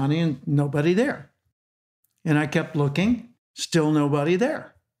Brian and Johnny, and nobody there. And I kept looking, still nobody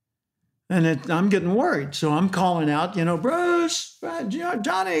there. And I'm getting worried. So I'm calling out, Bruce,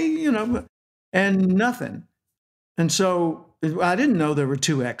 Johnny, and nothing. And so I didn't know there were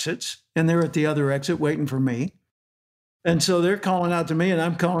 2 exits, and they're at the other exit waiting for me. And so they're calling out to me, and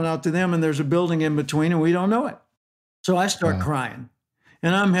I'm calling out to them, and there's a building in between, and we don't know it. So I start crying,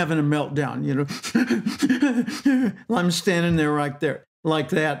 and I'm having a meltdown, I'm standing there right there like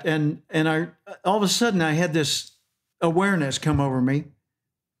that. And I all of a sudden I had this awareness come over me.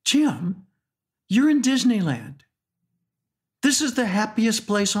 Jim, you're in Disneyland. This is the happiest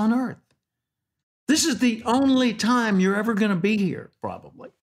place on earth. This is the only time you're ever going to be here, probably.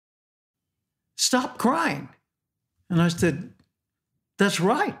 Stop crying. And I said, that's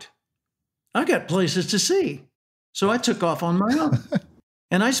right. I got places to see. So I took off on my own.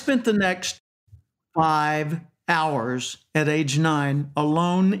 And I spent the next 5 hours at age 9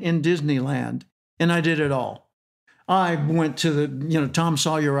 alone in Disneyland. And I did it all. I went to the, Tom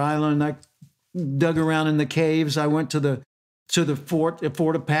Sawyer Island. I dug around in the caves. I went to the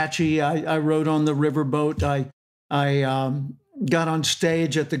Fort Apache. I rode on the riverboat. I got on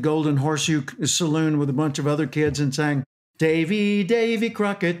stage at the Golden Horseshoe Saloon with a bunch of other kids and sang, Davy, Davy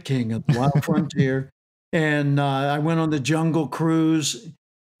Crockett, King of the Wild Frontier. And I went on the Jungle Cruise.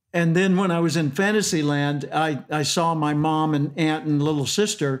 And then when I was in Fantasyland, I saw my mom and aunt and little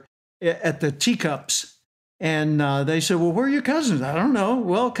sister at the Teacups. And they said, well, where are your cousins? I don't know.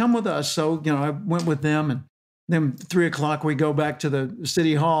 Well, come with us. So, I went with them. And then 3 o'clock, we go back to the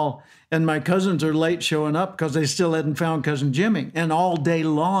City Hall. And my cousins are late showing up because they still hadn't found Cousin Jimmy. And all day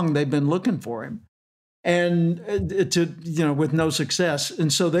long, they've been looking for him. and with no success.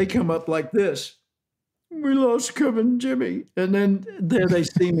 And so they come up like this. We lost Kevin, Jimmy. And then there they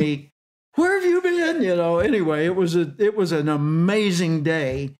see me. Where have you been? Anyway, it was an amazing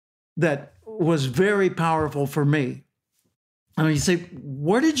day that was very powerful for me. And you say,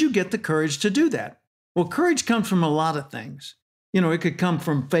 where did you get the courage to do that? Well, courage comes from a lot of things. It could come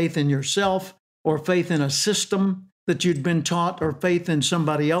from faith in yourself, or faith in a system that you'd been taught, or faith in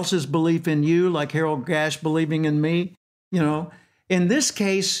somebody else's belief in you, like Harold Gash believing in me. In this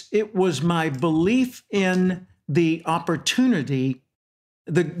case, it was my belief in the opportunity.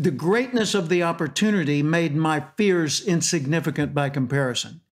 The greatness of the opportunity made my fears insignificant by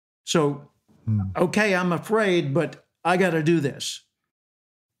comparison. So, okay, I'm afraid, but I got to do this.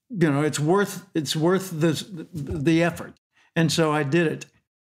 It's worth the effort. And so I did it.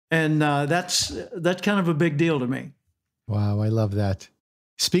 And that's kind of a big deal to me. Wow, I love that.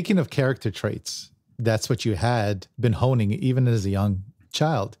 Speaking of character traits, that's what you had been honing even as a young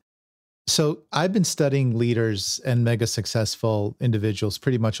child. So I've been studying leaders and mega successful individuals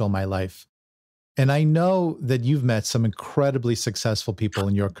pretty much all my life. And I know that you've met some incredibly successful people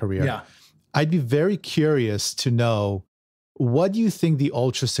in your career. Yeah. I'd be very curious to know, what do you think the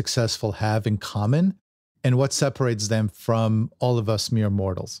ultra successful have in common, and what separates them from all of us mere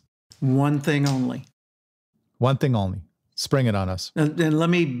mortals? One thing only. One thing only. Spring it on us. And let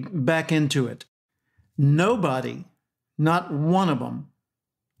me back into it. Nobody, not one of them,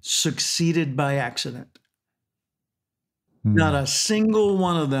 succeeded by accident. Not a single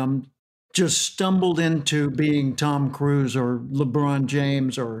one of them just stumbled into being Tom Cruise or LeBron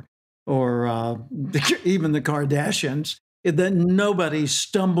James or even the Kardashians. That nobody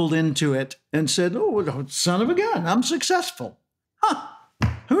stumbled into it and said, "Oh, son of a gun, I'm successful." Huh?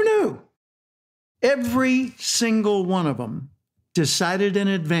 Who knew? Every single one of them decided in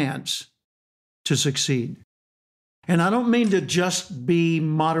advance to succeed. And I don't mean to just be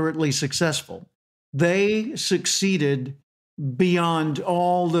moderately successful. They succeeded beyond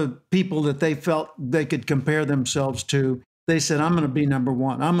all the people that they felt they could compare themselves to. They said, I'm going to be number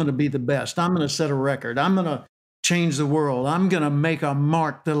one. I'm going to be the best. I'm going to set a record. I'm going to change the world. I'm going to make a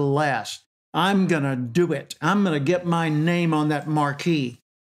mark that'll last. I'm going to do it. I'm going to get my name on that marquee.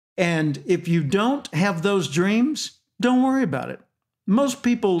 And if you don't have those dreams, don't worry about it. Most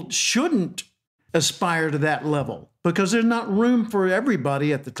people shouldn't aspire to that level because there's not room for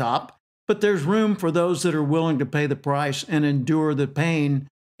everybody at the top, but there's room for those that are willing to pay the price and endure the pain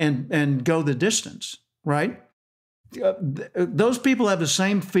and go the distance, right? Those people have the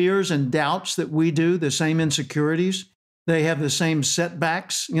same fears and doubts that we do, the same insecurities. They have the same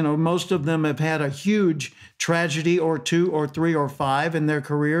setbacks. Most of them have had a huge tragedy or two or three or five in their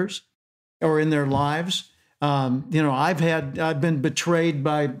careers or in their lives. I've been betrayed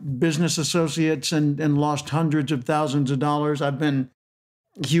by business associates and lost hundreds of thousands of dollars. I've been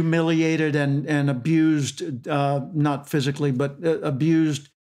humiliated and abused, not physically, but abused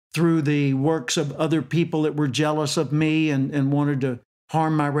through the works of other people that were jealous of me and wanted to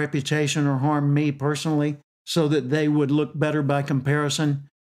harm my reputation or harm me personally so that they would look better by comparison.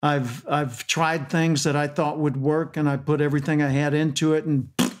 I've tried things that I thought would work, and I put everything I had into it, and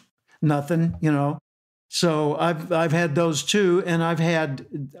nothing, So I've had those too, and I had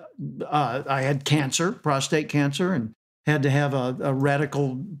cancer, prostate cancer, and had to have a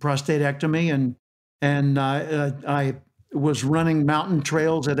radical prostatectomy, and I was running mountain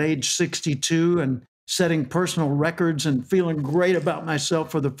trails at age 62 and setting personal records and feeling great about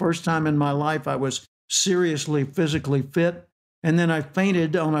myself for the first time in my life. I was seriously physically fit. And then I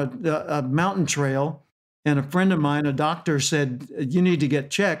fainted on a mountain trail, and a friend of mine, a doctor, said, "You need to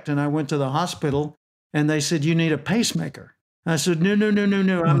get checked." And I went to the hospital, and they said, "You need a pacemaker." I said,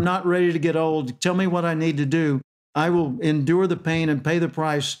 No. I'm not ready to get old. Tell me what I need to do. I will endure the pain and pay the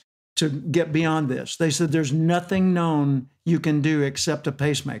price to get beyond this. They said, "There's nothing known you can do except a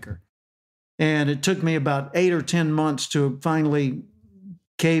pacemaker." And it took me about 8 or 10 months to finally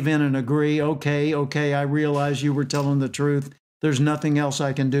cave in and agree. Okay, I realize you were telling the truth. There's nothing else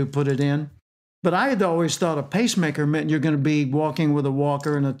I can do. Put it in. But I had always thought a pacemaker meant you're going to be walking with a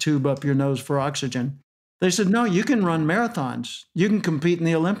walker and a tube up your nose for oxygen. They said, "No, you can run marathons. You can compete in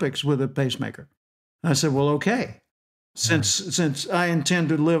the Olympics with a pacemaker." I said, "Well, okay. Since I intend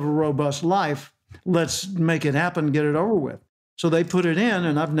to live a robust life, let's make it happen, get it over with." So they put it in,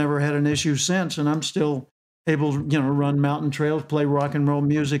 and I've never had an issue since, and I'm still able to, run mountain trails, play rock and roll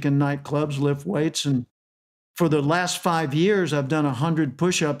music in nightclubs, lift weights. And for the last 5 years, I've done 100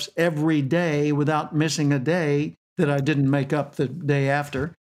 push-ups every day without missing a day that I didn't make up the day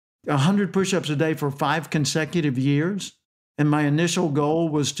after. 100 push-ups a day for 5 consecutive years. And my initial goal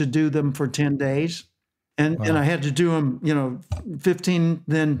was to do them for 10 days. And I had to do them, 15,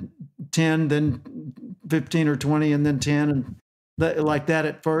 then 10, then 15 or 20, and then 10, and like that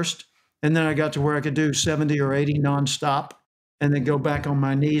at first. And then I got to where I could do 70 or 80 nonstop, and then go back on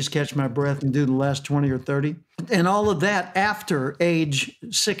my knees, catch my breath, and do the last 20 or 30. And all of that after age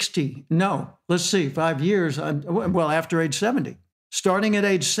 60. No, let's see, 5 years. After age 70. Starting at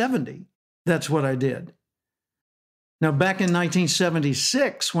age 70, that's what I did. Now, back in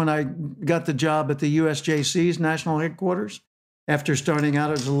 1976, when I got the job at the USJC's national headquarters, after starting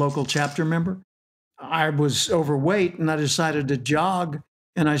out as a local chapter member, I was overweight and I decided to jog,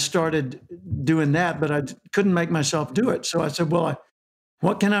 and I started doing that, but I couldn't make myself do it. So I said, well,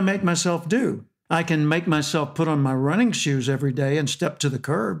 what can I make myself do? I can make myself put on my running shoes every day and step to the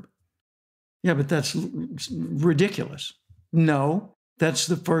curb. Yeah, but that's ridiculous. No, that's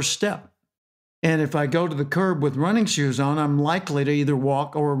the first step. And if I go to the curb with running shoes on, I'm likely to either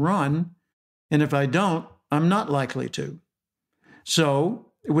walk or run. And if I don't, I'm not likely to. So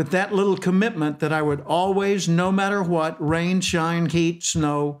with that little commitment that I would always, no matter what, rain, shine, heat,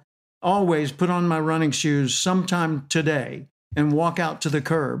 snow, always put on my running shoes sometime today and walk out to the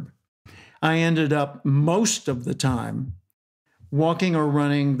curb, I ended up most of the time walking or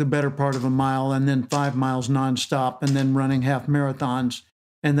running the better part of a mile, and then 5 miles nonstop, and then running half marathons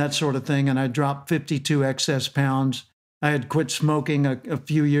and that sort of thing. And I dropped 52 excess pounds. I had quit smoking a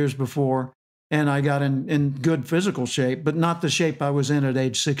few years before, and I got in good physical shape, but not the shape I was in at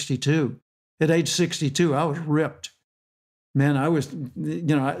age 62. At age 62, I was ripped. Man, I was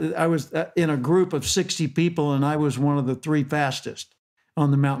in a group of 60 people, and I was one of the 3 fastest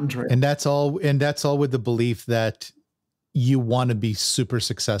on the mountain trail. And that's all with the belief that you want to be super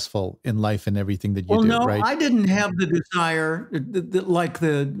successful in life and everything that you do, no, right? I didn't have the desire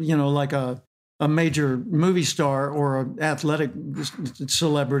like a major movie star or an athletic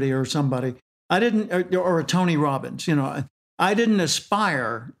celebrity or somebody. I didn't, or a Tony Robbins, I didn't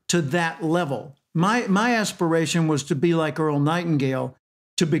aspire to that level. My aspiration was to be like Earl Nightingale,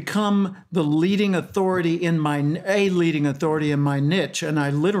 to become the leading authority in my niche. And I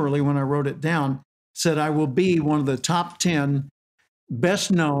literally, when I wrote it down, said I will be one of the top 10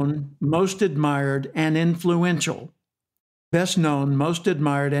 best known, most admired, and influential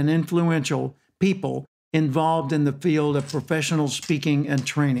people involved in the field of professional speaking and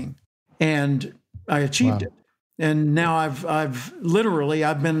training. And I achieved it. And now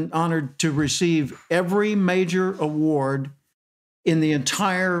I've been honored to receive every major award in the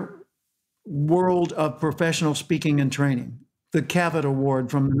entire world of professional speaking and training. The Cavett Award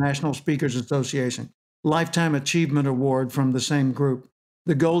from the National Speakers Association, Lifetime Achievement Award from the same group,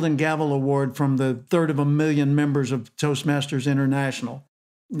 the Golden Gavel Award from the 1/3 of a million members of Toastmasters International.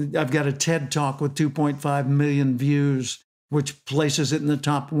 I've got a TED Talk with 2.5 million views, which places it in the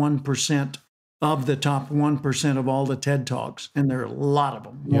top 1% of the top 1% of all the TED Talks. And there are a lot of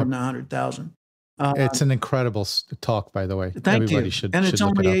them, more than 100,000. It's an incredible talk, by the way. Thank Everybody you. Should, and should it's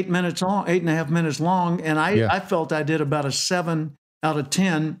look only it up. 8.5 minutes long. And I felt I did about a 7 out of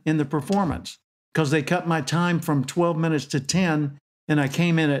 10 in the performance, because they cut my time from 12 minutes to 10, and I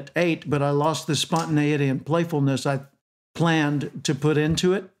came in at 8, but I lost the spontaneity and playfulness I planned to put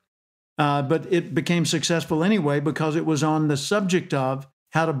into it. But it became successful anyway, because it was on the subject of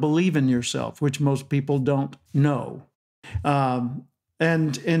how to believe in yourself, which most people don't know.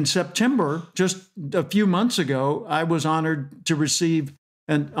 And in September, just a few months ago, I was honored to receive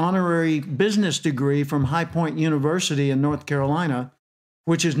an honorary business degree from High Point University in North Carolina,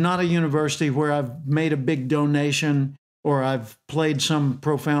 which is not a university where I've made a big donation or I've played some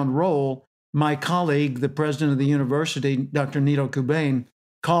profound role. My colleague, the president of the university, Dr. Nito Kubain,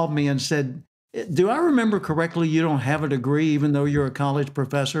 called me and said, "Do I remember correctly you don't have a degree even though you're a college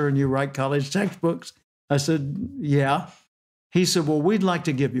professor and you write college textbooks?" I said, "Yeah." He said, "Well, we'd like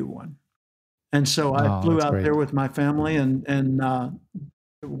to give you one." And so I flew out there with my family, and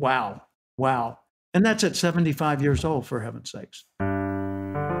wow. And that's at 75 years old, for heaven's sakes.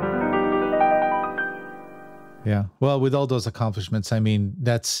 Yeah. Well, with all those accomplishments, I mean,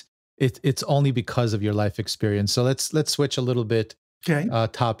 it's only because of your life experience. So let's switch a little bit. Okay.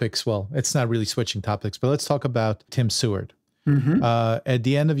 Topics. Well, it's not really switching topics, but let's talk about Tim Seward. Mm-hmm. At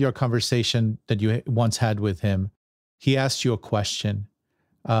the end of your conversation that you once had with him, he asked you a question.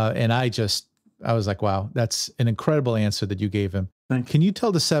 And I was like, wow, that's an incredible answer that you gave him. Thank you. Can you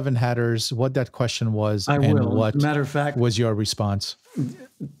tell the Seven Hatters what that question was? I and will. What matter of fact, was your response?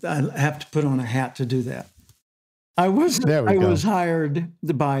 I have to put on a hat to do that. I was hired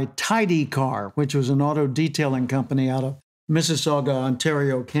by Tidy Car, which was an auto detailing company out of Mississauga,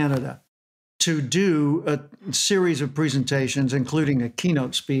 Ontario, Canada, to do a series of presentations, including a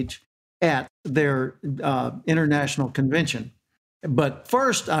keynote speech at their international convention. But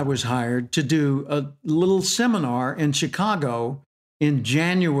first, I was hired to do a little seminar in Chicago in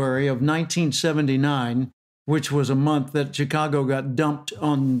January of 1979, which was a month that Chicago got dumped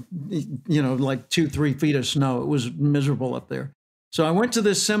on, like 2-3 feet of snow. It was miserable up there. So I went to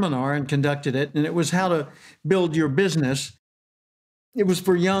this seminar and conducted it, and it was how to build your business. It was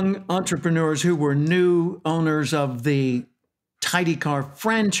for young entrepreneurs who were new owners of the Tidy Car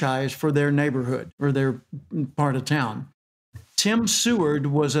franchise for their neighborhood or their part of town. Tim Seward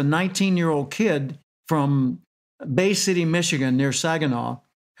was a 19-year-old kid from Bay City, Michigan, near Saginaw,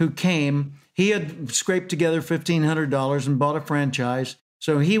 who came. He had scraped together $1,500 and bought a franchise.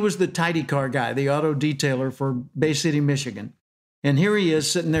 So he was the Tidy Car guy, the auto detailer for Bay City, Michigan. And here he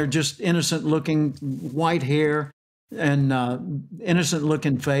is sitting there, just innocent looking, white hair and innocent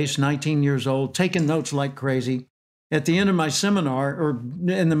looking face, 19 years old, taking notes like crazy. At the end of my seminar, or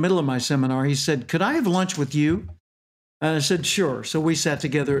in the middle of my seminar, he said, "Could I have lunch with you?" And I said, "Sure." So we sat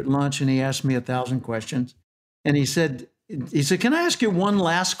together at lunch and he asked me 1,000 questions. And he said, "Can I ask you one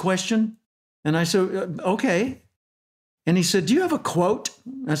last question?" And I said, "Okay." And he said, "Do you have a quote?"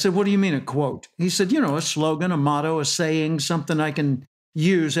 I said, "What do you mean a quote?" He said, a slogan, a motto, a saying, something I can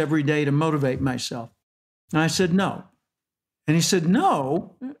use every day to motivate myself. And I said, "No." And he said,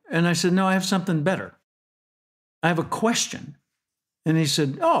 "No." And I said, "No, I have something better. I have a question." And he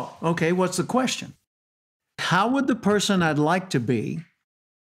said, "Oh, okay, what's the question?" How would the person I'd like to be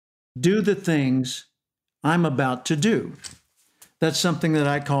do the things I'm about to do? That's something that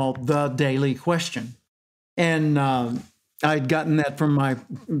I call the daily question. And I'd gotten that from my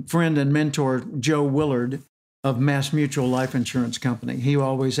friend and mentor, Joe Willard of Mass Mutual Life Insurance Company. He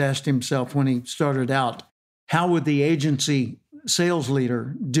always asked himself when he started out, how would the agency sales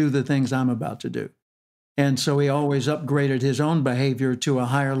leader do the things I'm about to do? And so he always upgraded his own behavior to a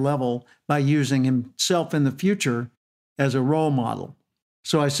higher level by using himself in the future as a role model.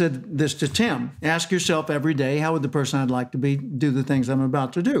 So I said this to Tim: ask yourself every day, how would the person I'd like to be do the things I'm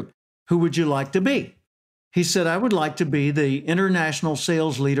about to do? Who would you like to be? He said, "I would like to be the international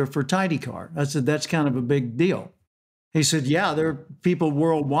sales leader for Tidy Car." I said, "That's kind of a big deal." He said, "Yeah, there are people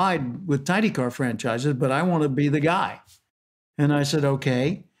worldwide with Tidy Car franchises, but I want to be the guy." And I said,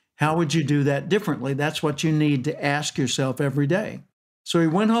 "Okay, how would you do that differently?" That's what you need to ask yourself every day. So he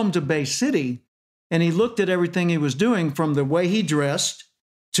went home to Bay City and he looked at everything he was doing, from the way he dressed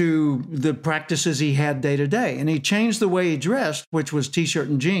to the practices he had day to day. And he changed the way he dressed, which was t-shirt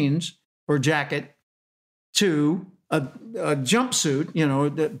and jeans or jacket, to a jumpsuit,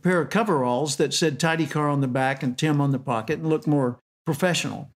 a pair of coveralls that said Tidy Car on the back and Tim on the pocket, and looked more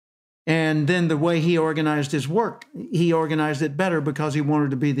professional. And then the way he organized his work, he organized it better because he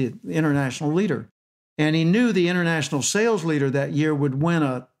wanted to be the international leader. And he knew the international sales leader that year would win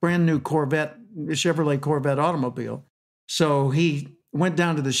a brand new Chevrolet Corvette automobile. So he went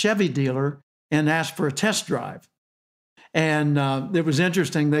down to the Chevy dealer and asked for a test drive. And it was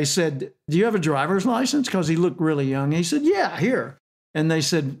interesting. They said, "Do you have a driver's license?" Because he looked really young. He said, "Yeah, here." And they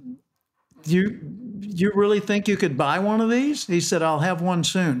said, Do you really think you could buy one of these?" He said, "I'll have one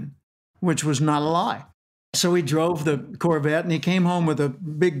soon," which was not a lie. So he drove the Corvette and he came home with a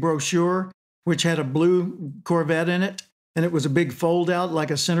big brochure, which had a blue Corvette in it. And it was a big fold out,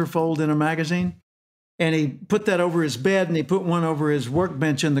 like a centerfold in a magazine. And he put that over his bed and he put one over his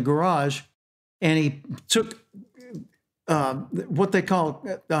workbench in the garage. And he took what they call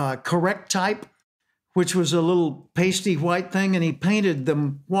correct type, which was a little pasty white thing. And he painted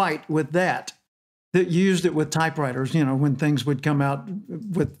them white with that. That used it with typewriters, when things would come out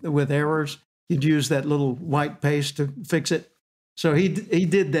with errors, you'd use that little white paste to fix it. So he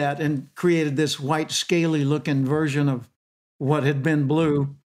did that and created this white, scaly looking version of what had been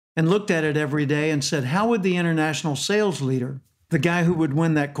blue, and looked at it every day and said, how would the international sales leader, the guy who would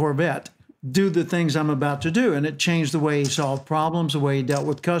win that Corvette, do the things I'm about to do? And it changed the way he solved problems, the way he dealt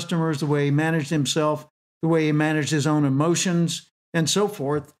with customers, the way he managed himself, the way he managed his own emotions, and so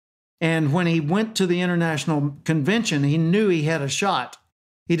forth. And when he went to the international convention, he knew he had a shot.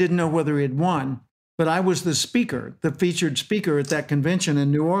 He didn't know whether he had won, but I was the speaker, the featured speaker at that convention in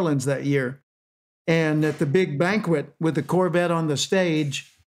New Orleans that year. And at the big banquet with the Corvette on the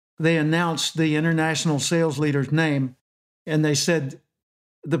stage, they announced the international sales leader's name. And they said,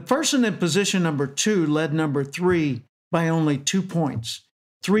 the person in position number 2 led number 3 by only 2 points.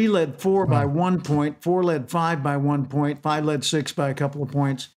 3 led 4 by 1 point, 4 led 5 by 1 point, 5 led 6 by a couple of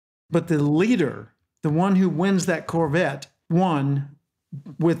points. But the leader, the one who wins that Corvette, won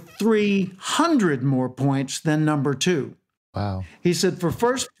with 300 more points than number 2. Wow. He said, for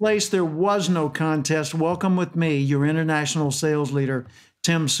first place, there was no contest. Welcome with me, your international sales leader,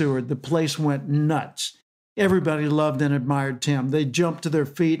 Tim Seward. The place went nuts. Everybody loved and admired Tim. They jumped to their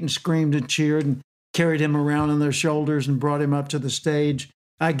feet and screamed and cheered and carried him around on their shoulders and brought him up to the stage.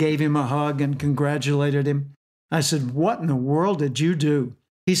 I gave him a hug and congratulated him. I said, "What in the world did you do?"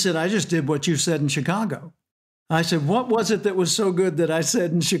 He said, "I just did what you said in Chicago." I said, "What was it that was so good that I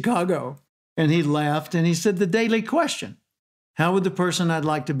said in Chicago?" And he laughed and he said, "The daily question. How would the person I'd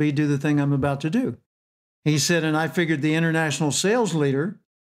like to be do the thing I'm about to do?" He said, and I figured the international sales leader,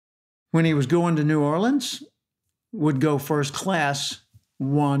 when he was going to New Orleans, would go first class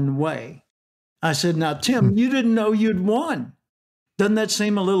one way. I said, "Now, Tim, you didn't know you'd won. Doesn't that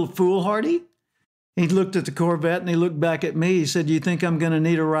seem a little foolhardy?" He looked at the Corvette and he looked back at me. He said, "You think I'm going to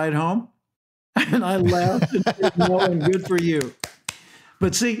need a ride home?" And I laughed and said, "No, and good for you."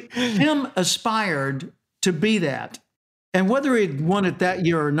 But see, Tim aspired to be that. And whether he'd won it that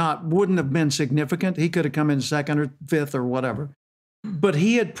year or not wouldn't have been significant. He could have come in second or fifth or whatever. But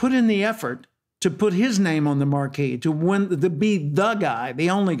he had put in the effort to put his name on the marquee, to win, to be the guy, the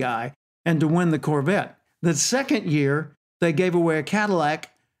only guy, and to win the Corvette. The second year, they gave away a Cadillac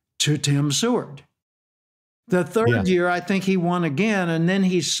to Tim Seward. The third year, I think he won again, and then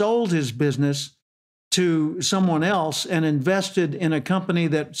he sold his business to someone else and invested in a company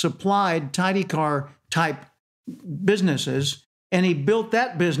that supplied tidy car type businesses. And he built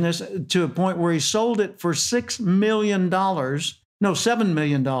that business to a point where he sold it for $7 million,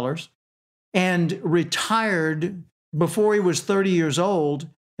 and retired before he was 30 years old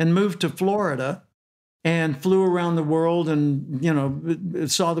and moved to Florida and flew around the world and,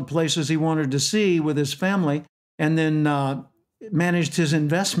 saw the places he wanted to see with his family, and then managed his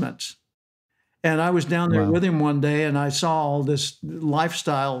investments. And I was down there with him one day, and I saw all this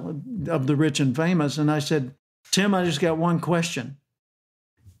lifestyle of the rich and famous. And I said, "Tim, I just got one question.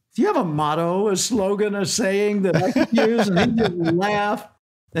 Do you have a motto, a slogan, a saying that I could use?" And he just laughed.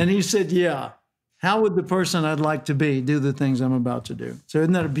 And he said, "Yeah. How would the person I'd like to be do the things I'm about to do?" So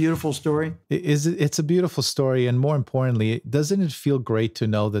isn't that a beautiful story? It's a beautiful story. And more importantly, doesn't it feel great to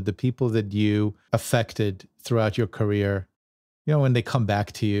know that the people that you affected throughout your career, when they come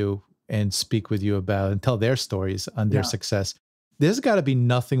back to you and speak with you about and tell their stories on their success, there's got to be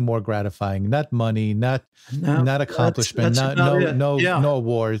nothing more gratifying, not money, not accomplishment, no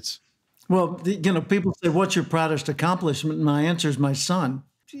awards. Well, people say, "What's your proudest accomplishment?" And my answer is my son.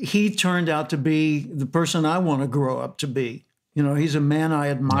 He turned out to be the person I want to grow up to be. He's a man I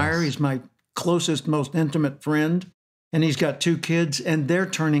admire. Yes. He's my closest, most intimate friend. And he's got 2 kids, and they're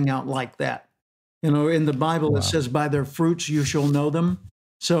turning out like that. In the Bible, it says, "By their fruits you shall know them."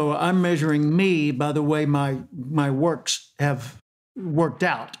 So I'm measuring me by the way my works have worked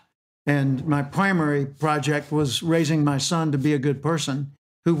out. And my primary project was raising my son to be a good person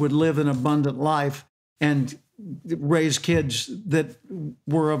who would live an abundant life and raise kids that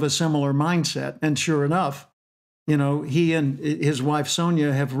were of a similar mindset. And sure enough, he and his wife,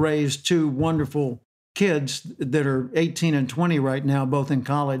 Sonia, have raised 2 wonderful kids that are 18 and 20 right now, both in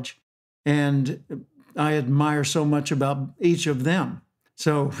college. And I admire so much about each of them.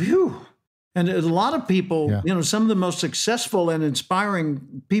 So, whew. And a lot of people, some of the most successful and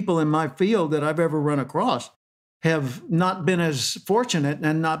inspiring people in my field that I've ever run across have not been as fortunate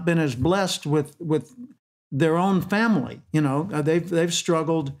and not been as blessed with their own family. They've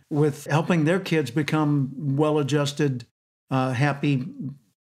struggled with helping their kids become well-adjusted, happy,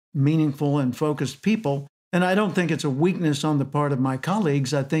 meaningful, and focused people. And I don't think it's a weakness on the part of my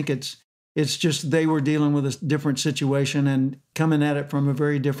colleagues. I think it's just they were dealing with a different situation and coming at it from a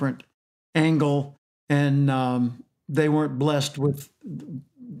very different angle, and they weren't blessed with,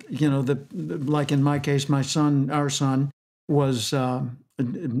 like in my case, our son was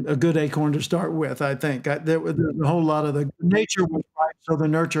a good acorn to start with. I think there was a whole lot of the nature was right, so the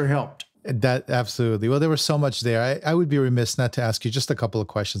nurture helped. That absolutely. Well, there was so much there. I would be remiss not to ask you just a couple of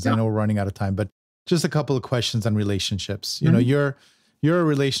questions. I know we're running out of time, but just a couple of questions on relationships. You're a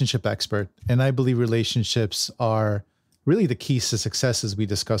relationship expert, and I believe relationships are really the keys to success, as we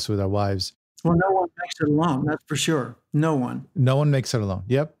discussed with our wives. Well, no one makes it alone. That's for sure. No one makes it alone.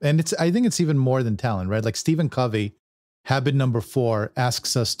 Yep. And I think it's even more than talent, right? Like Stephen Covey, habit number 4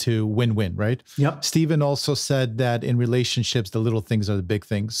 asks us to win-win, right? Yep. Stephen also said that in relationships, the little things are the big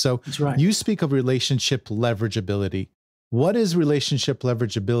things. So that's right. You speak of relationship leverageability. What is relationship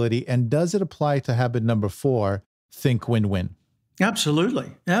leverageability, and does it apply to habit number 4, think win-win?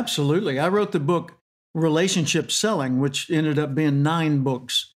 Absolutely. Absolutely. I wrote the book Relationship Selling, which ended up being 9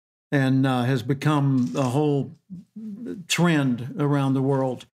 books and has become a whole trend around the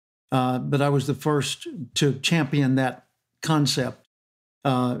world. But I was the first to champion that concept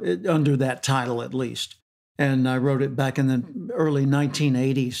under that title, at least. And I wrote it back in the early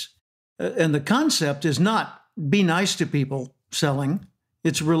 1980s. And the concept is not be nice to people selling.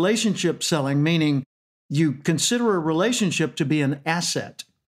 It's relationship selling, meaning you consider a relationship to be an asset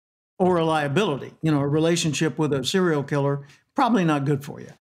or a liability. You know, a relationship with a serial killer, probably not good for you.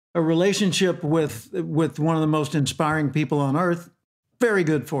 A relationship with one of the most inspiring people on earth, very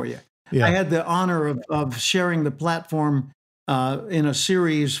good for you. Yeah. I had the honor of sharing the platform in a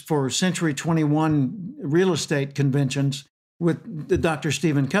series for Century 21 real estate conventions with Dr.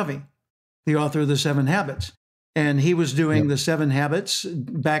 Stephen Covey, the author of The 7 Habits. And he was doing the 7 Habits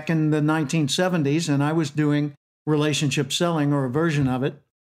back in the 1970s, and I was doing relationship selling or a version of it,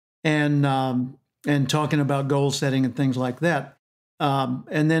 and talking about goal setting and things like that.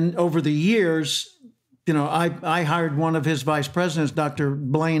 And then over the years, you know, I hired one of his vice presidents, Dr.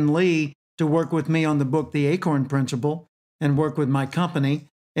 Blaine Lee, to work with me on the book, The Acorn Principle, and work with my company.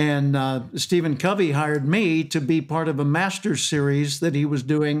 And Stephen Covey hired me to be part of a master's series that he was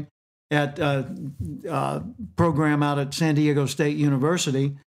doing at a program out at San Diego State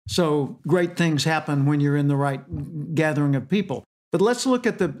University. So great things happen when you're in the right gathering of people. But let's look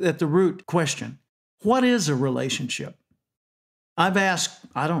at the root question. What is a relationship? I've asked,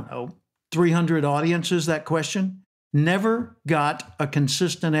 I don't know, 300 audiences that question. Never got a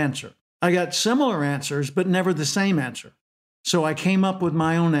consistent answer. I got similar answers, but never the same answer. So I came up with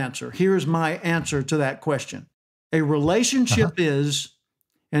my own answer. Here's my answer to that question. A relationship is,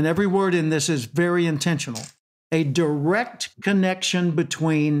 and every word in this is very intentional, a direct connection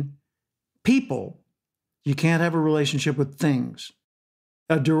between people. You can't have a relationship with things.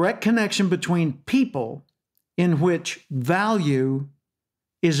 A direct connection between people in which value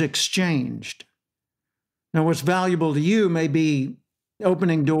is exchanged. Now, what's valuable to you may be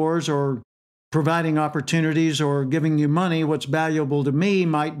opening doors or providing opportunities or giving you money. What's valuable to me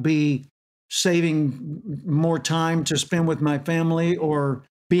might be saving more time to spend with my family or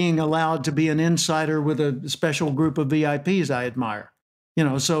being allowed to be an insider with a special group of VIPs I admire. You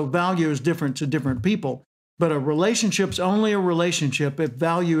know, so value is different to different people, but a relationship's only a relationship if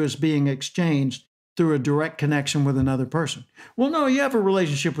value is being exchanged through a direct connection with another person. Well, no, you have a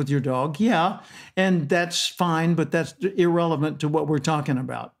relationship with your dog. Yeah, and that's fine, but that's irrelevant to what we're talking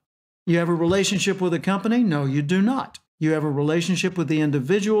about. You have a relationship with a company? No, you do not. You have a relationship with the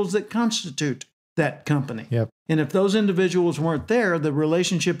individuals that constitute that company. Yep. And if those individuals weren't there, the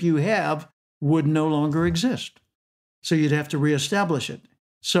relationship you have would no longer exist. So you'd have to reestablish it.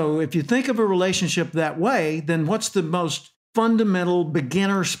 So if you think of a relationship that way, then what's the most fundamental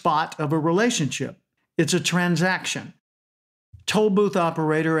beginner spot of a relationship? It's a transaction. Toll booth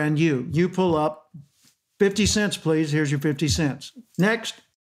operator and you pull up, 50 cents, please. Here's your 50 cents. Next.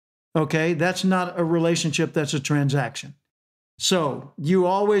 Okay, that's not a relationship, that's a transaction. So you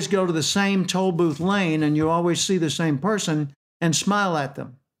always go to the same toll booth lane and you always see the same person and smile at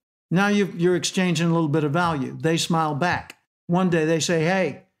them. Now you're exchanging a little bit of value. They smile back. One day they say,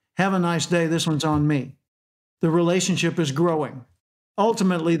 hey, have a nice day, this one's on me. The relationship is growing.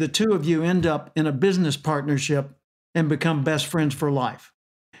 Ultimately, the two of you end up in a business partnership and become best friends for life.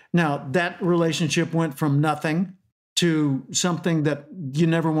 Now, that relationship went from nothing to something that you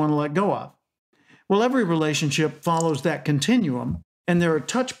never want to let go of. Well, every relationship follows that continuum, and there are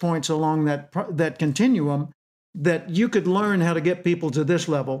touch points along that continuum that you could learn how to get people to this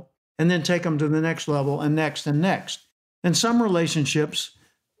level and then take them to the next level and next and next. And some relationships,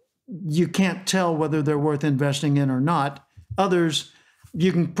 you can't tell whether they're worth investing in or not. Others,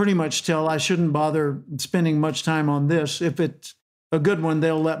 you can pretty much tell, I shouldn't bother spending much time on this. If it's a good one,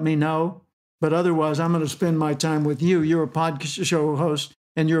 they'll let me know. But otherwise, I'm going to spend my time with you. You're a podcast show host,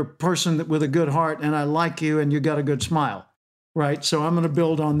 and you're a person with a good heart, and I like you, and you got a good smile, right? So I'm going to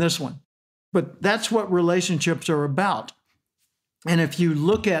build on this one. But that's what relationships are about. And if you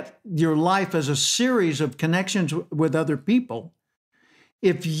look at your life as a series of connections with other people,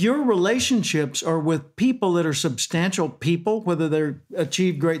 if your relationships are with people that are substantial people, whether they've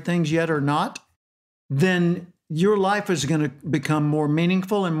achieved great things yet or not, then your life is going to become more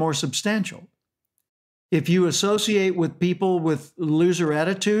meaningful and more substantial. If you associate with people with loser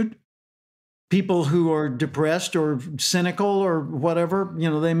attitude, people who are depressed or cynical or whatever, you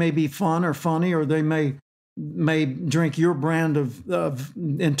know, they may be fun or funny, or they may drink your brand of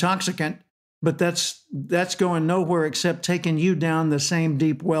intoxicant, but that's going nowhere except taking you down the same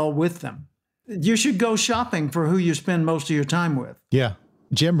deep well with them. You should go shopping for who you spend most of your time with. Yeah.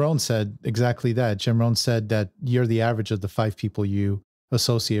 Jim Rohn said exactly that. Jim Rohn said that you're the average of the 5 people you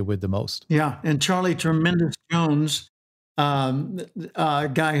associate with the most. Yeah. And Charlie Tremendous Jones,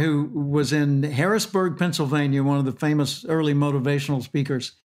 a guy who was in Harrisburg, Pennsylvania, one of the famous early motivational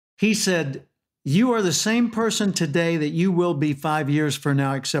speakers, he said, You are the same person today that you will be 5 years from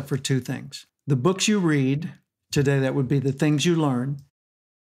now, except for two things. The books you read today, that would be the things you learn,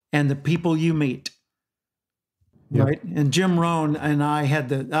 and the people you meet. Yep. Right? And Jim Rohn and I had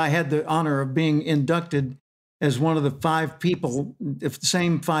the honor of being inducted as one of the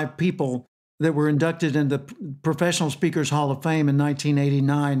same five people that were inducted into the Professional Speakers Hall of Fame in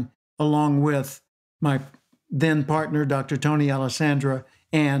 1989, along with my then partner, Dr. Tony Alessandra,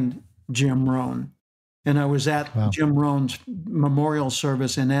 and Jim Rohn. And I was at Jim Rohn's memorial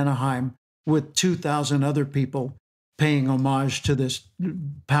service in Anaheim with 2,000 other people paying homage to this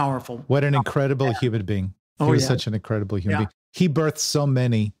powerful. What an incredible human being. He was such an incredible human being. He birthed so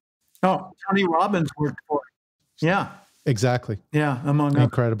many. Oh, Tony Robbins worked for him. Yeah. Exactly. Yeah, among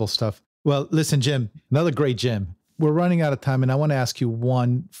incredible stuff. Well, listen, Jim, another great Jim. We're running out of time, and I want to ask you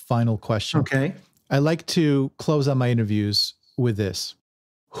one final question. Okay. I like to close out my interviews with this.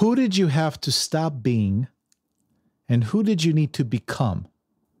 Who did you have to stop being, and who did you need to become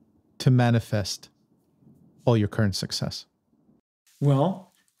to manifest all your current success?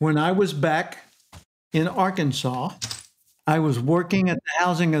 Well, when I was back in Arkansas, I was working at the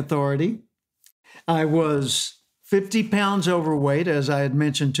Housing Authority. I was 50 pounds overweight, as I had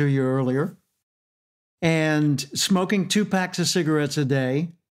mentioned to you earlier, and smoking 2 packs of cigarettes a day,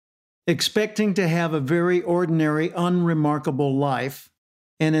 expecting to have a very ordinary, unremarkable life.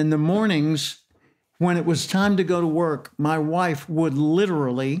 And in the mornings, when it was time to go to work, my wife would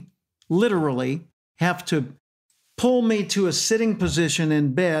literally have to pull me to a sitting position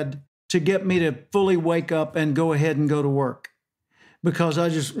in bed to get me to fully wake up and go ahead and go to work. Because I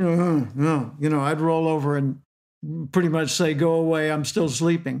just, I'd roll over and pretty much say, go away, I'm still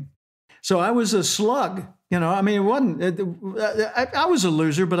sleeping. So I was a slug, I was a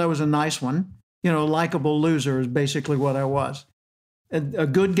loser, but I was a nice one. A likable loser is basically what I was. A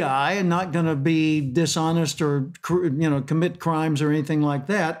good guy and not going to be dishonest or, commit crimes or anything like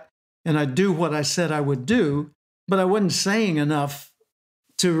that. And I'd do what I said I would do, but I wasn't saying enough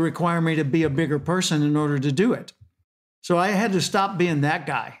to require me to be a bigger person in order to do it. So I had to stop being that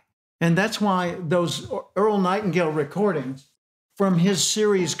guy. And that's why those Earl Nightingale recordings from his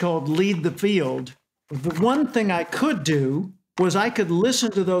series called Lead the Field, the one thing I could do was I could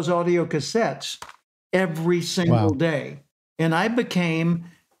listen to those audio cassettes every single day. And I became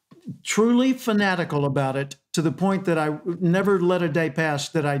truly fanatical about it to the point that I never let a day pass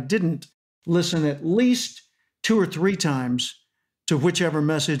that I didn't listen at least 2 or 3 times to whichever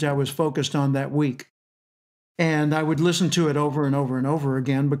message I was focused on that week. And I would listen to it over and over and over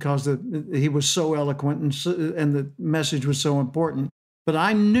again because he was so eloquent and the message was so important. But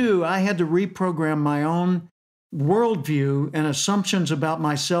I knew I had to reprogram my own worldview and assumptions about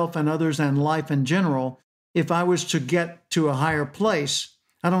myself and others and life in general if I was to get to a higher place.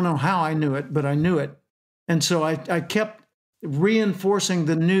 I don't know how I knew it, but I knew it. And so I kept reinforcing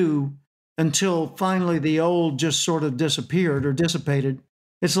the new until finally the old just sort of disappeared or dissipated.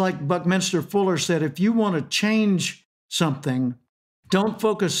 It's like Buckminster Fuller said, if you want to change something, don't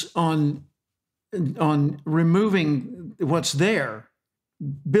focus on removing what's there.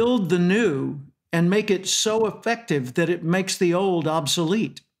 Build the new and make it so effective that it makes the old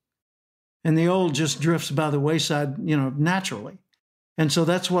obsolete. And the old just drifts by the wayside, naturally. And so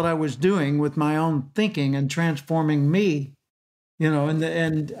that's what I was doing with my own thinking and transforming me,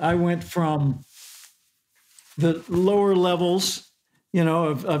 and I went from the lower levels,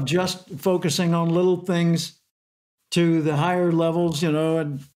 of just focusing on little things to the higher levels,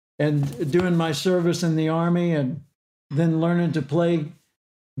 and doing my service in the Army and then learning to play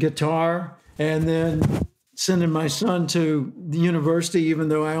guitar and then sending my son to the university, even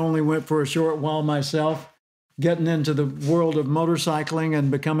though I only went for a short while myself, getting into the world of motorcycling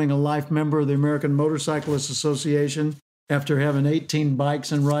and becoming a life member of the American Motorcyclists Association after having 18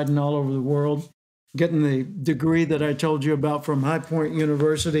 bikes and riding all over the world, getting the degree that I told you about from High Point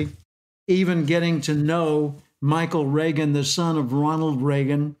University, even getting to know Michael Reagan, the son of Ronald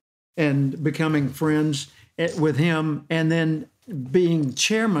Reagan, and becoming friends with him, and then being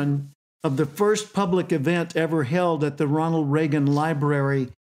chairman of the first public event ever held at the Ronald Reagan Library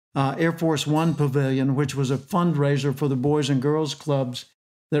Air Force One Pavilion, which was a fundraiser for the Boys and Girls Clubs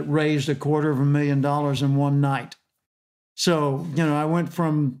that raised $250,000 in one night. So, I went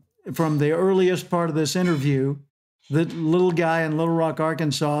from the earliest part of this interview, the little guy in Little Rock,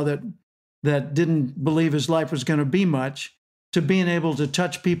 Arkansas, that didn't believe his life was going to be much, to being able to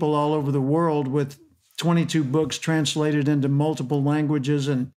touch people all over the world with 22 books translated into multiple languages.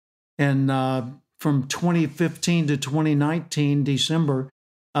 And from 2015 to 2019, December,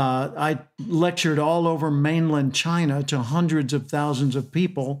 I lectured all over mainland China to hundreds of thousands of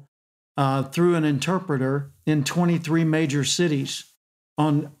people through an interpreter in 23 major cities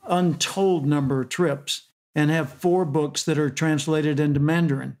on untold number of trips, and have 4 books that are translated into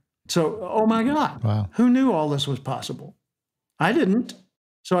Mandarin. So, oh my God, Wow. Who knew all this was possible? I didn't.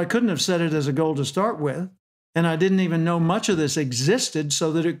 So I couldn't have set it as a goal to start with. And I didn't even know much of this existed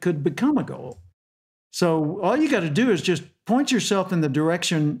so that it could become a goal. So all you got to do is just point yourself in the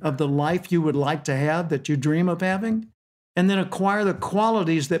direction of the life you would like to have, that you dream of having, and then acquire the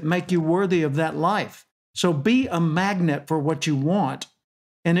qualities that make you worthy of that life. So be a magnet for what you want,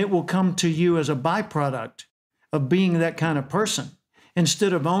 and it will come to you as a byproduct of being that kind of person,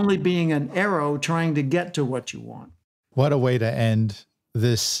 instead of only being an arrow trying to get to what you want. What a way to end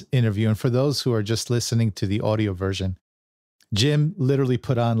this interview. And for those who are just listening to the audio version, Jim literally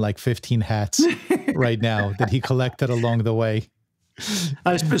put on like 15 hats right now that he collected along the way.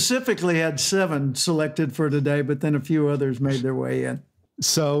 I specifically had 7 selected for today, but then a few others made their way in.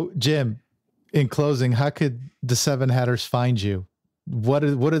 So, Jim, in closing, how could the 7 Hatters find you? What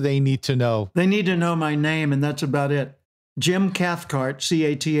do they need to know? They need to know my name, and that's about it. Jim Cathcart,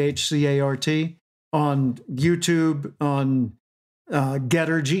 Cathcart, on YouTube, on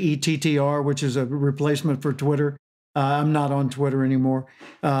Getter, Gettr, which is a replacement for Twitter. I'm not on Twitter anymore.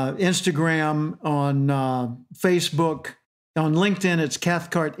 Instagram, on Facebook, on LinkedIn, it's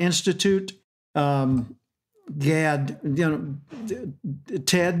Cathcart Institute. GAD,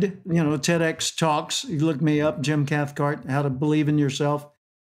 TED, TEDx talks. You look me up, Jim Cathcart, How to Believe in Yourself.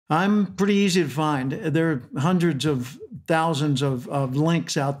 I'm pretty easy to find. There are hundreds of thousands of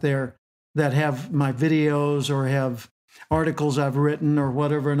links out there that have my videos or have articles I've written or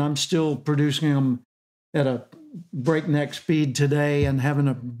whatever, and I'm still producing them at a breakneck speed today and having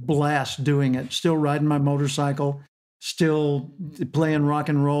a blast doing it. Still riding my motorcycle, still playing rock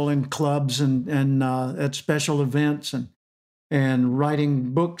and roll in clubs and at special events, and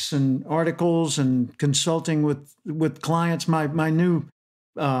writing books and articles and consulting with clients. My new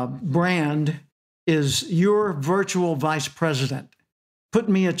brand is Your Virtual Vice President. Put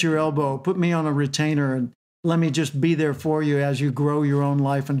me at your elbow, put me on a retainer, and let me just be there for you as you grow your own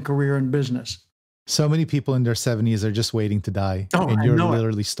life and career and business. So many people in their 70s are just waiting to die, and you're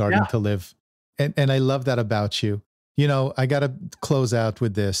literally starting to live. And I love that about you. I got to close out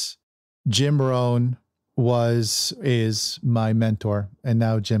with this. Jim Rohn is my mentor, and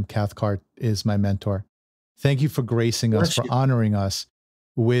now Jim Cathcart is my mentor. Thank you for gracing us, for honoring us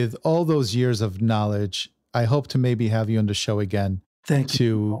with all those years of knowledge. I hope to maybe have you on the show again. Thank you.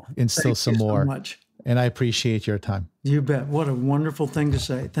 To instill some more. So much. And I appreciate your time. You bet. What a wonderful thing to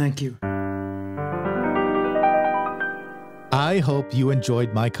say. Thank you. I hope you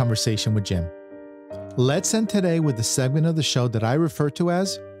enjoyed my conversation with Jim. Let's end today with the segment of the show that I refer to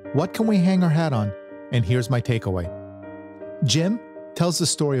as, What Can We Hang Our Hat On? And here's my takeaway. Jim tells the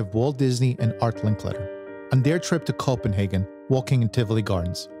story of Walt Disney and Art Linkletter on their trip to Copenhagen, walking in Tivoli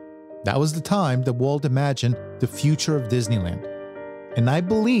Gardens. That was the time that Walt imagined the future of Disneyland. And I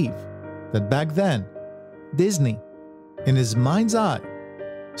believe that back then, Disney, in his mind's eye,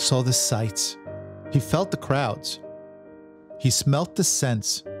 saw the sights. He felt the crowds. He smelt the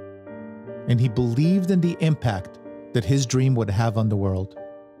scents. And he believed in the impact that his dream would have on the world.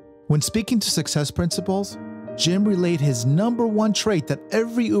 When speaking to success principles, Jim relayed his #1 trait that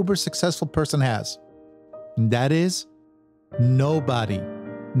every uber successful person has. And that is, nobody,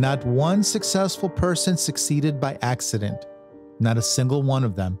 not one successful person succeeded by accident. Not a single one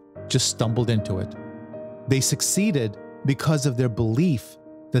of them just stumbled into it. They succeeded because of their belief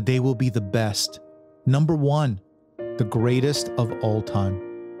that they will be the best. #1, the greatest of all time.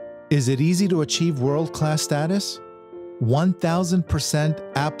 Is it easy to achieve world-class status? 1000%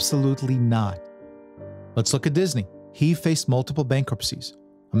 absolutely not. Let's look at Disney. He faced multiple bankruptcies,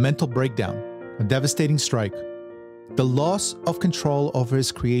 a mental breakdown, a devastating strike, the loss of control over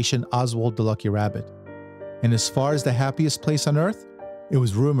his creation, Oswald the Lucky Rabbit. And as far as the happiest place on earth, it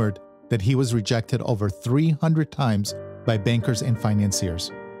was rumored that he was rejected over 300 times by bankers and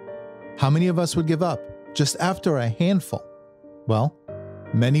financiers. How many of us would give up just after a handful? Well,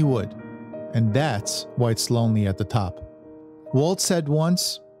 many would, and that's why it's lonely at the top. Walt said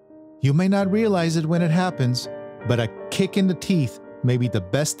once, "You may not realize it when it happens, but a kick in the teeth may be the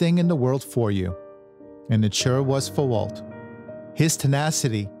best thing in the world for you." And it sure was for Walt. His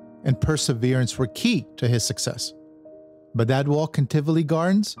tenacity and perseverance were key to his success. But that walk in Tivoli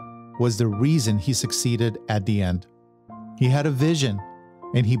Gardens was the reason he succeeded at the end. He had a vision,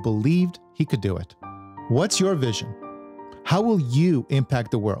 and he believed he could do it. What's your vision? How will you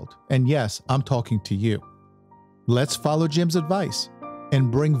impact the world? And yes, I'm talking to you. Let's follow Jim's advice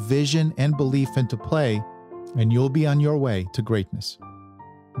and bring vision and belief into play, and you'll be on your way to greatness.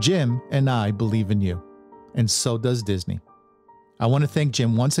 Jim and I believe in you, and so does Disney. I want to thank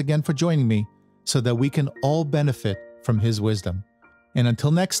Jim once again for joining me so that we can all benefit from his wisdom. And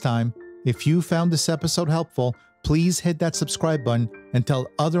until next time, if you found this episode helpful, please hit that subscribe button and tell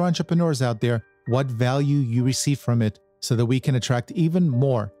other entrepreneurs out there what value you receive from it so that we can attract even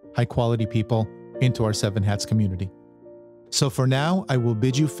more high-quality people into our Seven Hats community. So for now, I will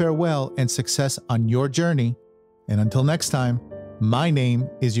bid you farewell and success on your journey. And until next time, my name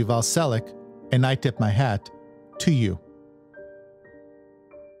is Yuval Selik, and I tip my hat to you.